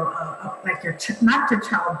 you know, like not your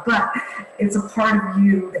child, but it's a part of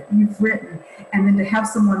you that you've written. And then to have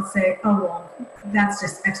someone say, oh, well, that's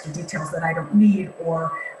just extra details that I don't need,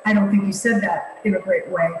 or I don't think you said that in a great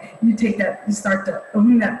way. You take that, you start to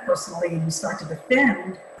own that personally, and you start to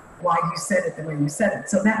defend why you said it the way you said it.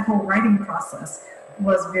 So that whole writing process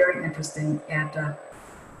was very interesting. And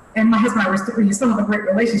my husband and I we still have a great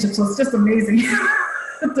relationship, so it's just amazing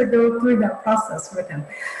to go through that process with him.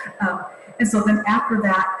 And so then after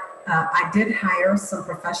that, I did hire some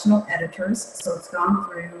professional editors, so it's gone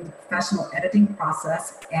through the professional editing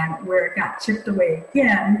process, and where it got chipped away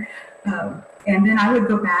again. And then I would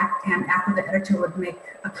go back, and after the editor would make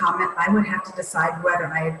a comment, I would have to decide whether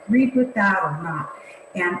I agreed with that or not.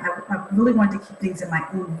 And I really wanted to keep things in my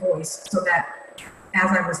own voice, so that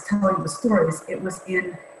as I was telling the stories, it was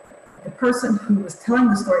in the person who was telling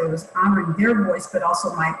the story was honoring their voice, but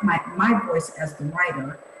also my voice as the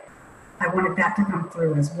writer. I wanted that to come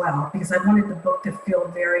through as well, because I wanted the book to feel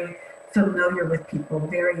very familiar with people,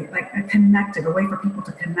 very connected, a way for people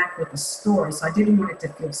to connect with the story. So I didn't want it to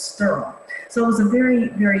feel sterile. So it was a very,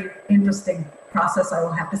 very interesting process, I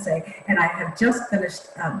will have to say. And I have just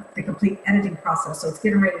finished the complete editing process. So it's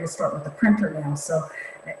getting ready to start with the printer now. So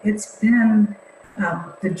it's been,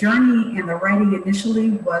 the journey and the writing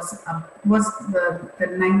initially was the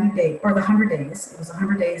 90 days or the 100 days. It was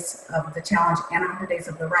 100 days of the challenge and 100 days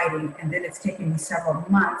of the writing. And then it's taken me several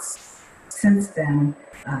months since then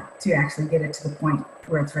to actually get it to the point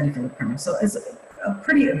where it's ready for the printer. So it's a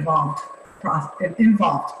pretty involved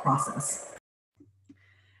process.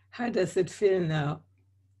 How does it feel now?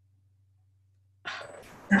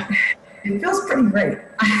 It feels pretty great.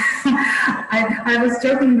 I was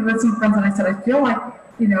joking with some friends and I said, I feel like,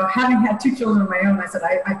 having had 2 children of my own, I said,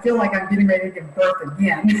 I feel like I'm getting ready to give birth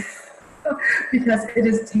again. Because it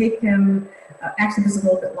has taken, actually this is a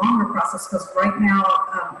little bit longer process, because right now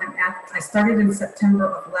I started in September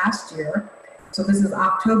of last year. So this is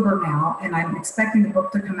October now, and I'm expecting the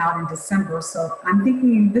book to come out in December. So I'm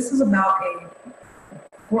thinking this is about a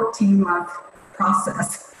 14-month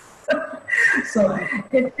process. So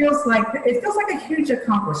it feels like a huge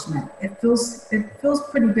accomplishment. It feels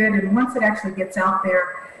pretty good, and once it actually gets out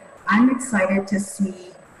there, I'm excited to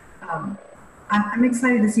see. I'm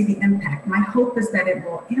excited to see the impact. My hope is that it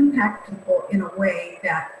will impact people in a way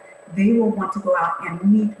that they will want to go out and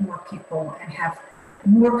meet more people and have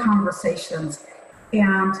more conversations.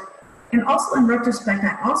 And also in retrospect,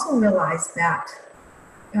 I also realized that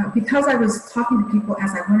because I was talking to people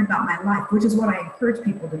as I went about my life, which is what I encourage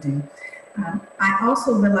people to do, I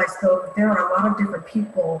also realized, though, that there are a lot of different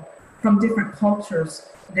people from different cultures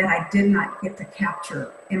that I did not get to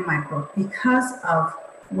capture in my book because of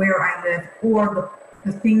where I live or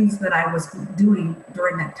the things that I was doing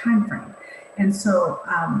during that time frame. And so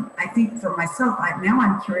I think for myself, now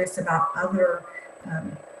I'm curious about other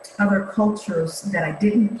cultures that I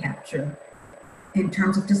didn't capture, in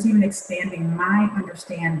terms of just even expanding my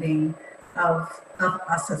understanding of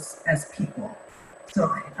us as people.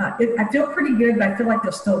 So I feel pretty good, but I feel like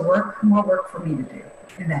there's still more work for me to do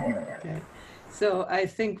in that area. Okay. So I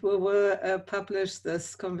think we will publish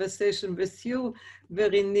this conversation with you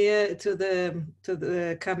very near to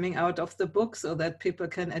the coming out of the book, so that people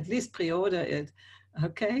can at least pre-order it.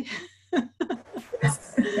 Okay.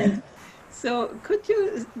 Yes. Okay. So could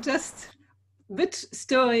you just, which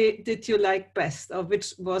story did you like best, or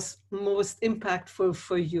which was most impactful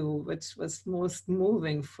for you, which was most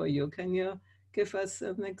moving for you? Can you give us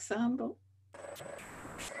an example?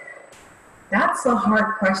 That's a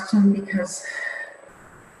hard question, because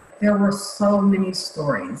there were so many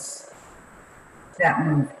stories that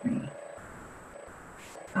moved me.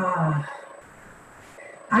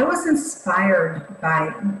 I was inspired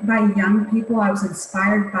by young people. I was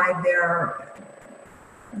inspired by their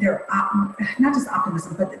not just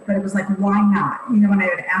optimism, but it was like, why not? When I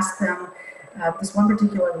would ask them, this one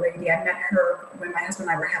particular lady, I met her when my husband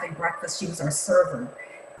and I were having breakfast. She was our server,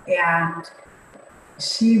 and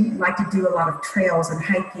she liked to do a lot of trails and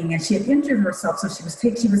hiking, and she had injured herself, so she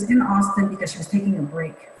was in Austin because she was taking a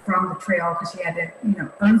break from the trail because she had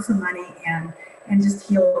to earn some money and just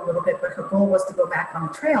heal a little bit, but her goal was to go back on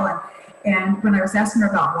the trail. And when I was asking her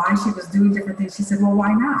about why she was doing different things, she said, well,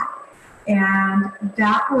 why not? And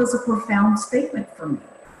that was a profound statement for me.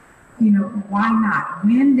 Why not?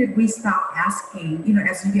 When did we stop asking,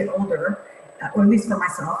 as you get older, or at least for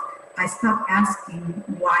myself, I stopped asking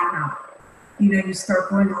why not? You start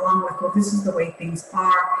going along with, well, this is the way things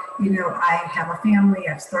are. I have a family,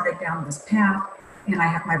 I've started down this path, and I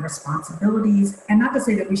have my responsibilities. And not to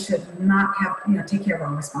say that we should not have, take care of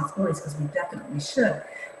our responsibilities, because we definitely should.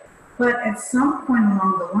 But at some point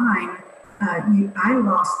along the line, I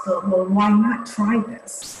lost the, well, why not try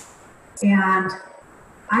this? And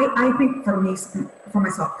I think for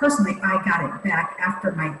myself personally, I got it back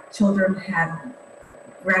after my children had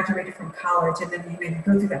graduated from college, and then you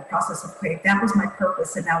go through that process of, okay, that was my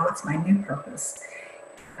purpose, and now what's my new purpose?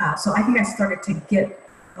 So I think I started to get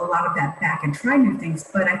a lot of that back and try new things,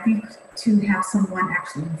 but I think to have someone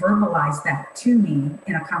actually verbalize that to me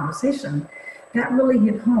in a conversation, that really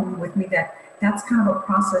hit home with me, that that's kind of a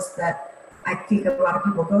process that I think a lot of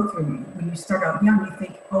people go through. When you start out young, you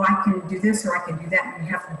think, oh, I can do this or I can do that. And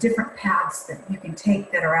you have different paths that you can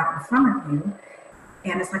take that are out in front of you.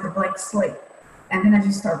 And it's like a blank slate. And then as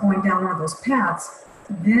you start going down one of those paths,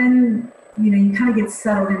 then you kind of get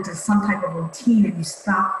settled into some type of routine, and you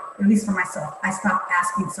stop, at least for myself, I stopped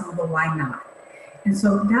asking some of the why not. And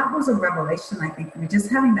so that was a revelation, I think, for me, just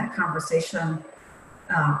having that conversation.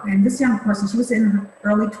 And this young person, she was in her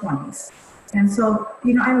early 20s. And so,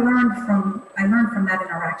 I learned from that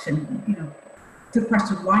interaction, to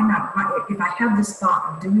question why not? Why, if I have this thought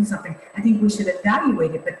of doing something, I think we should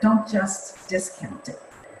evaluate it, but don't just discount it.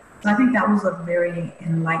 So I think that was a very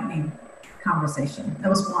enlightening conversation. That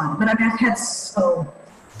was one. But I mean, I've had so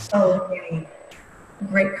many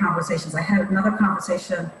great conversations. I had another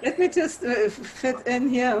conversation. Let me just fit in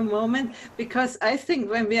here a moment, because I think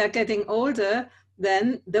when we are getting older,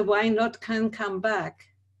 then the why not can come back.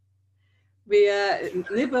 We are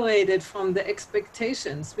liberated from the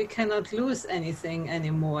expectations. We cannot lose anything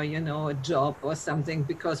anymore, a job or something,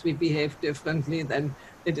 because we behave differently than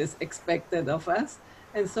it is expected of us.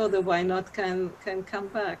 And so the why not can come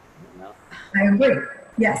back. I agree.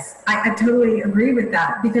 Yes, I totally agree with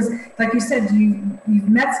that, because like you said, you've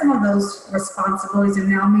met some of those responsibilities, and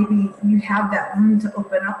now maybe you have that room to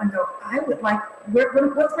open up and go, I would like,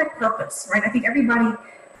 what's my purpose, right? I think everybody,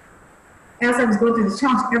 as I was going through this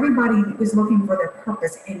challenge, everybody is looking for their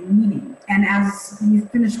purpose and meaning. And as you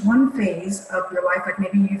finish one phase of your life, like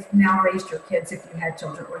maybe you've now raised your kids if you had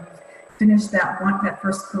children, or you've finished that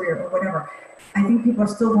first career or whatever, I think people are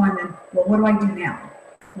still going, then, well, what do I do now?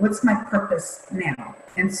 What's my purpose now?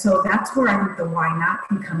 And so that's where I think the why not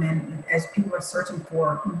can come in, as people are searching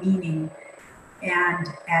for meaning and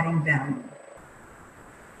adding value.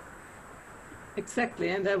 Exactly.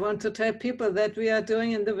 And I want to tell people that we are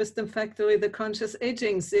doing in the Wisdom Factory the Conscious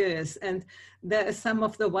Aging series, and there are some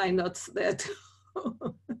of the why nots there too.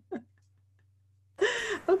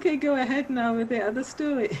 Okay, go ahead now with the other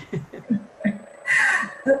story.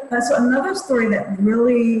 So another story that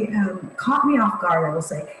really caught me off guard, I will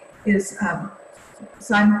say, is,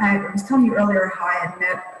 so I was telling you earlier how I had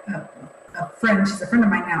met a friend, she's a friend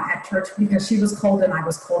of mine now, at church, because she was cold and I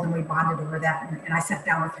was cold, and we bonded over that, and I sat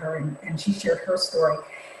down with her, and she shared her story,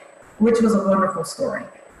 which was a wonderful story.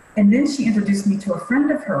 And then she introduced me to a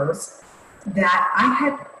friend of hers that I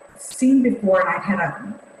had seen before, and I'd had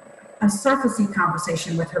a surfacey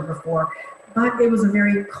conversation with her before, but it was a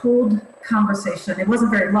very cold conversation. It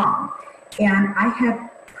wasn't very long. And I had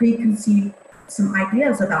preconceived some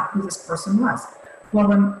ideas about who this person was. Well,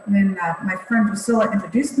 when my friend Priscilla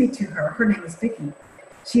introduced me to her, her name is Vicki,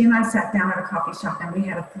 she and I sat down at a coffee shop, and we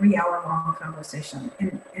had a 3-hour-long conversation.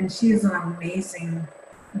 And she is an amazing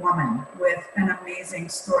woman with an amazing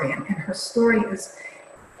story. And her story is,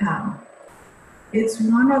 it's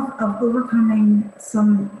one of overcoming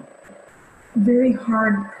some very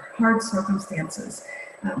hard circumstances.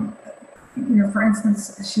 For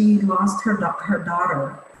instance, she lost her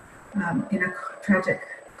daughter in a tragic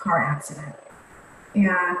car accident.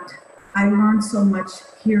 And I learned so much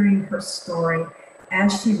hearing her story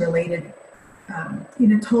as she related,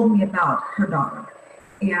 told me about her daughter,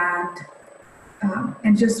 and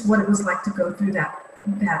just what it was like to go through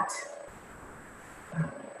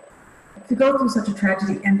to go through such a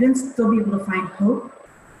tragedy, and then still be able to find hope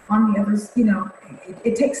on the others.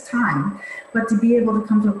 It takes time, but to be able to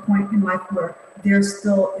come to a point in life where there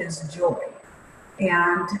still is joy.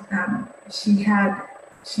 And she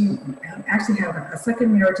actually had a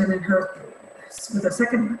second marriage, and with her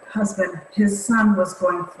second husband, his son was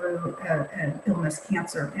going through an illness,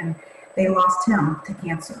 cancer, and they lost him to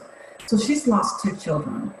cancer. So she's lost 2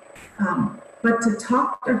 children. But to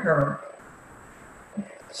talk to her,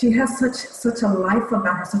 she has such a life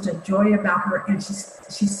about her, such a joy about her, and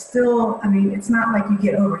she's still, I mean, it's not like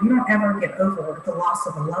you don't ever get over the loss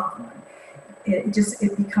of a loved one.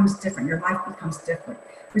 It becomes different. Your life becomes different.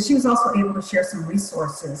 But she was also able to share some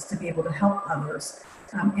resources to be able to help others,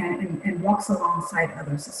 and walks alongside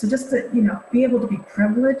others. So just to, be able to be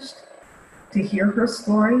privileged to hear her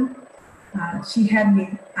story. She had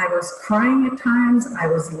me, I was crying at times, I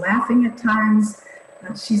was laughing at times.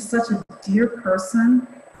 She's such a dear person,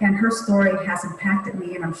 and her story has impacted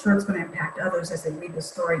me, and I'm sure it's going to impact others as they read the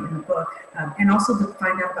story in the book, and also to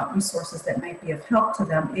find out about resources that might be of help to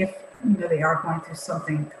them if they are going through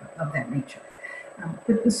something of that nature.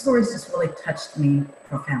 But the stories just really touched me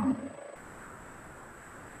profoundly.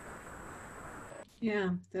 Yeah,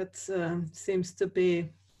 that seems to be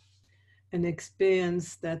an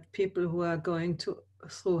experience that people who are going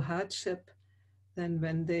through hardship, then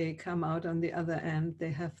when they come out on the other end,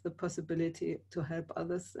 they have the possibility to help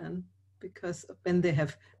others then. because when they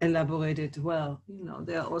have elaborated well, you know,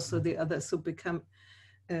 there are also the others who become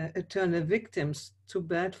eternal victims. Too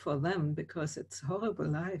bad for them, because it's a horrible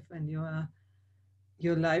life, and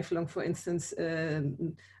you're lifelong. For instance,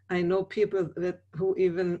 I know people who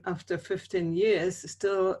even after 15 years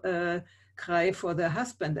still cry for their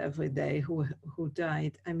husband every day who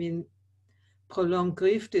died. I mean, prolonged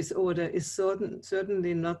grief disorder is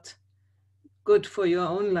certainly not good for your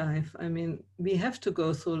own life. I mean, we have to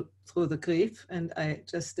go through the grief, and I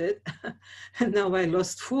just did. And now I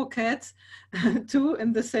lost 4 cats, 2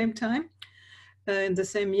 in the same time, in the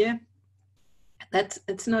same year.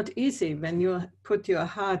 It's not easy when you put your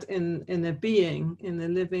heart in a being, in a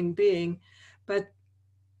living being. But,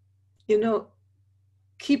 you know,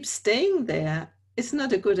 keep staying there. It's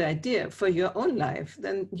not a good idea for your own life.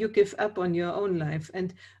 Then you give up on your own life.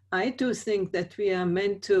 And I do think that we are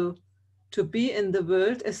meant to be in the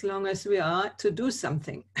world as long as we are, to do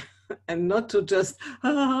something. And not to just,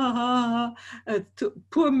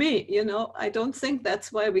 poor me, you know. I don't think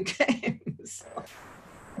that's why we came. So.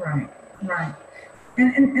 Right.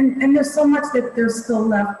 And there's so much that there's still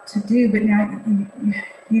left to do, but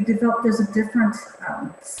you develop, there's a different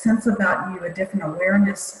sense about you, a different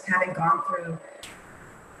awareness, having gone through,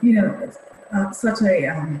 you know, such a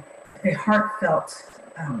heartfelt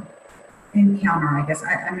encounter, I guess.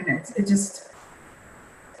 I mean,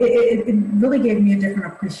 it really gave me a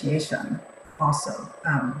different appreciation also.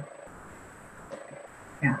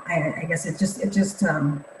 Yeah, I guess it just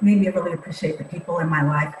made me really appreciate the people in my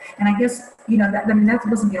life. And I guess, you know, that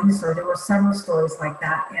wasn't the only story. There were several stories like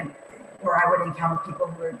that, and where I would encounter people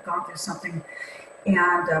who had gone through something,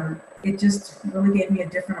 and it just really gave me a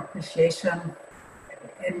different appreciation,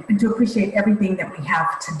 and to appreciate everything that we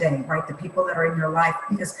have today, right? The people that are in your life,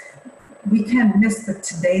 because we can miss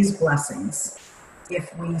today's blessings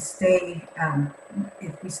if we stay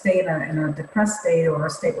in a depressed state, or a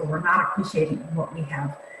state where we're not appreciating what we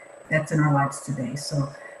have that's in our lives today. So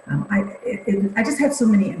I just had so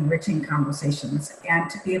many enriching conversations, and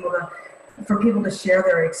to be able for people to share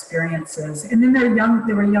their experiences. And then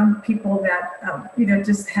there were young people that you know,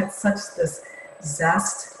 just had such this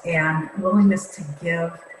zest and willingness to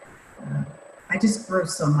give. I just grew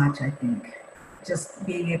so much, I think, just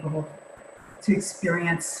being able to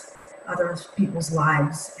experience other people's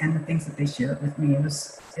lives and the things that they shared with me. It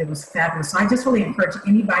was fabulous. So I just really encourage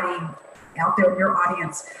anybody out there in your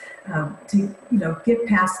audience to, you know, get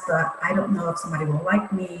past the, I don't know if somebody will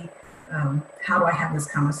like me, how do I have this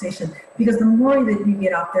conversation? Because the more that you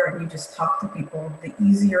get out there and you just talk to people, the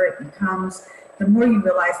easier it becomes. The more you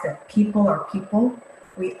realize that people are people.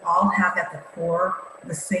 We all have at the core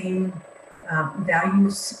the same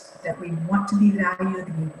values, that we want to be valued,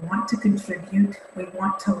 we want to contribute, we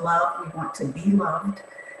want to love, we want to be loved.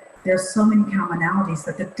 There's so many commonalities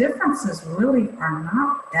that the differences really are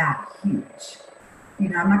not that huge. You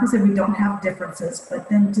know, I'm not gonna say we don't have differences, but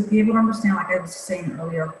then to be able to understand, like I was saying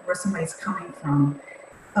earlier, where somebody's coming from,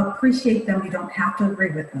 appreciate them. You don't have to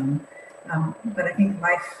agree with them. But I think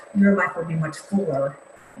your life will be much fuller.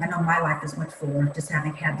 I know my life is much fuller just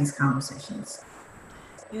having had these conversations.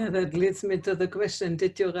 Yeah, that leads me to the question,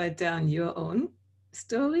 did you write down your own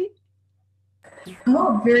story?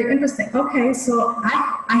 Oh, very interesting. Okay, so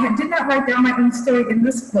I did not write down my own story in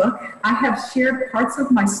this book. I have shared parts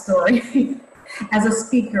of my story. As a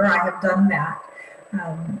speaker, I have done that.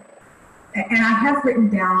 And I have written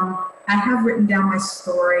down my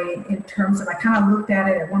story in terms of, I kind of looked at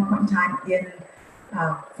it at one point in time in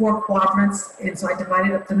 4 quadrants, and so I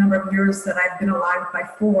divided up the number of years that I've been alive by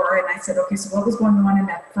 4, and I said, okay, so what was going on in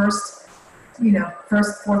that first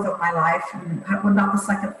fourth of my life, and what about the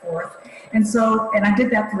second fourth? And I did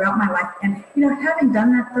that throughout my life, and you know, having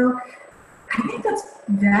done that though, I think that's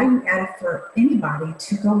value added for anybody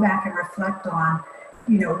to go back and reflect on,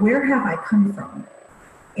 you know, where have I come from?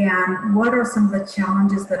 And what are some of the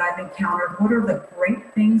challenges that I've encountered? What are the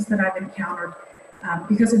great things that I've encountered?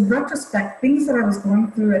 Because in retrospect, things that I was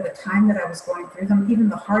going through at the time that I was going through them, even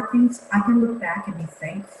the hard things, I can look back and be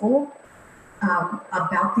thankful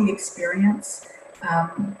about the experience,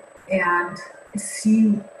 and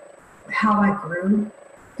see how I grew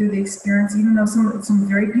through the experience, even though some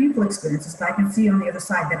very painful experiences, but I can see on the other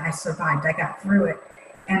side that I survived, I got through it,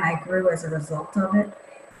 and I grew as a result of it,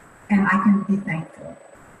 and I can be thankful.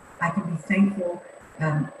 I can be thankful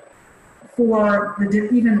for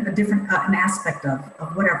even a different an aspect of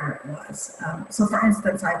whatever it was. So for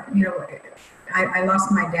instance, I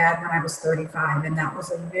lost my dad when I was 35, and that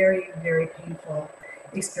was a very, very painful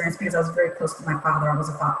experience because I was very close to my father. I was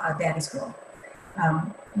a daddy's girl.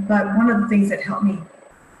 But one of the things that helped me,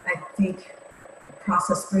 I think,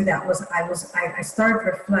 process through that was I started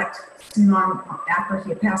to reflect soon on after he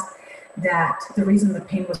had passed that the reason the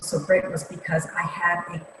pain was so great was because I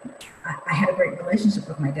had a great relationship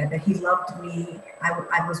with my dad, that he loved me,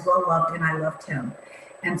 I was well loved, and I loved him.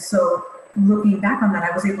 And so looking back on that,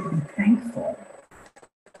 I was able to be thankful.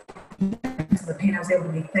 To the pain, I was able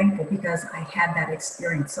to be thankful because I had that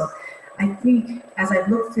experience. So I think as I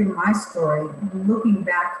look through my story, looking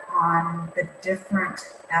back on the different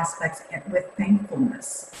aspects with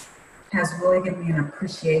thankfulness has really given me an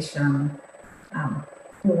appreciation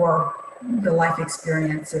for the life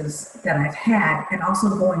experiences that I've had, and also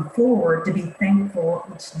going forward to be thankful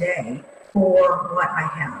each day for what I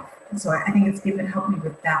have. And so I think it's helped me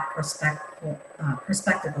with that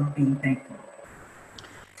perspective of being thankful.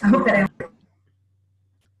 I hope that answers.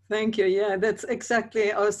 Thank you. Yeah, that's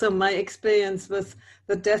exactly also my experience with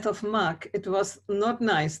the death of Mark. It was not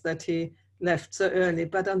nice that he left so early,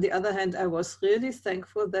 but on the other hand, I was really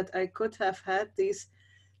thankful that I could have had this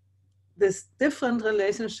different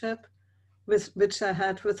relationship which I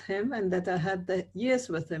had with him, and that I had the years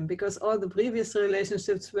with him, because all the previous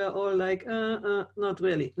relationships were all like, not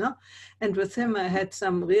really, no? And with him, I had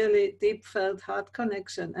some really deep felt heart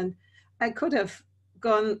connection, and I could have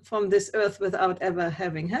gone from this earth without ever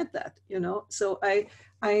having had that, you know? So I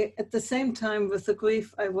at the same time with the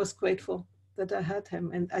grief, I was grateful that I had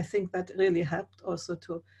him. And I think that really helped also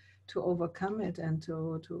to overcome it and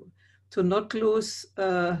to not lose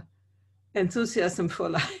enthusiasm for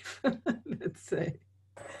life, let's say.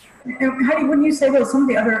 And Heidi, when you say, well, some of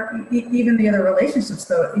the other, even the other relationships,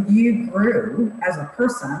 though, you grew as a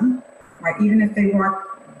person, right? Even if they weren't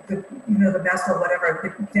the best or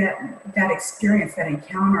whatever, that experience, that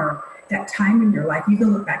encounter, that time in your life, you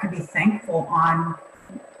can look back and be thankful on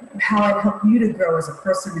how it helped you to grow as a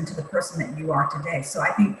person into the person that you are today. So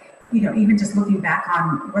I think, even just looking back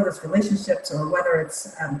on whether it's relationships or whether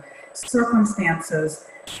it's circumstances,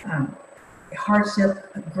 hardship,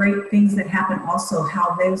 great things that happen, also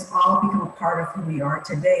how those all become a part of who we are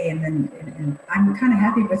today. And I'm kind of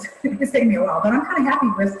happy with, it's taken me a while, but I'm kind of happy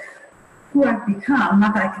with who I've become.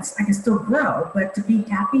 Not that I can still grow, but to be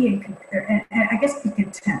happy and I guess be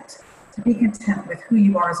content. To be content with who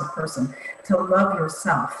you are as a person, to love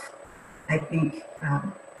yourself, I think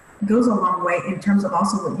goes a long way in terms of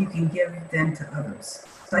also what you can give then to others.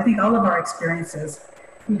 So I think all of our experiences,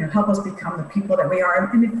 help us become the people that we are.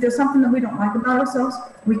 And if there's something that we don't like about ourselves,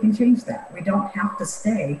 we can change that. We don't have to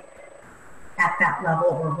stay at that level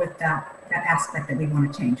or with that aspect that we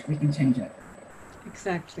want to change. We can change it.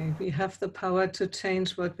 Exactly. We have the power to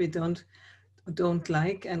change what we don't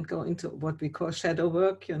like and go into what we call shadow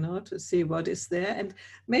work, to see what is there, and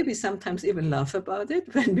maybe sometimes even laugh about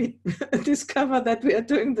it when we discover that we are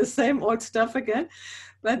doing the same old stuff again.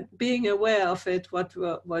 But being aware of it,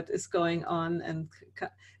 what is going on, and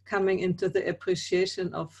coming into the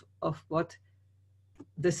appreciation of what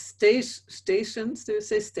the stations, do you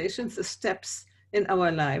say stations, the steps in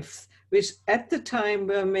our lives, which at the time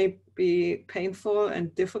were maybe painful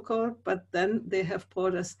and difficult, but then they have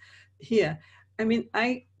brought us here. I mean,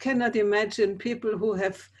 I cannot imagine people who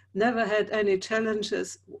have never had any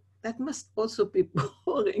challenges. That must also be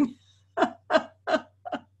boring.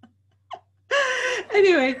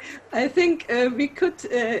 Anyway, I think we could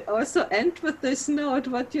also end with this note,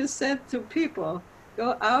 what you said to people.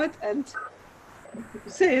 Go out and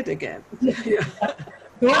say it again. Yeah.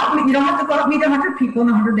 Go out, you don't have to go out and meet 100 people in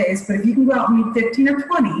 100 days, but if you can go out and meet 15 or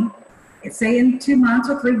 20, say in 2 months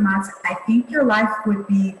or 3 months, I think your life would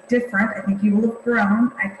be different. I think you will have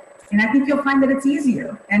grown. And I think you'll find that it's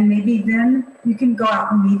easier. And maybe then you can go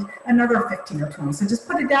out and meet another 15 or 20. So just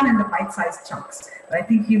put it down into bite-sized chunks. But I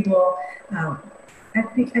think you will, I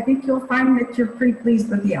think you'll find that you're pretty pleased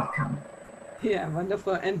with the outcome. Yeah,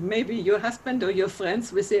 wonderful. And maybe your husband or your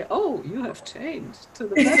friends will say, oh, you have changed to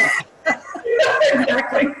the better.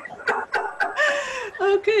 Exactly.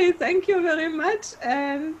 Okay, thank you very much,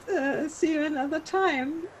 and see you another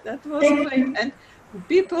time. That was great. And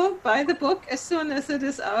people, buy the book as soon as it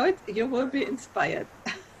is out. You will be inspired.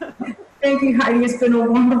 Thank you, Heidi. It's been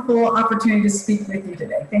a wonderful opportunity to speak with you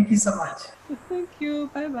today. Thank you so much. Thank you.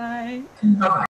 Bye-bye. Bye-bye.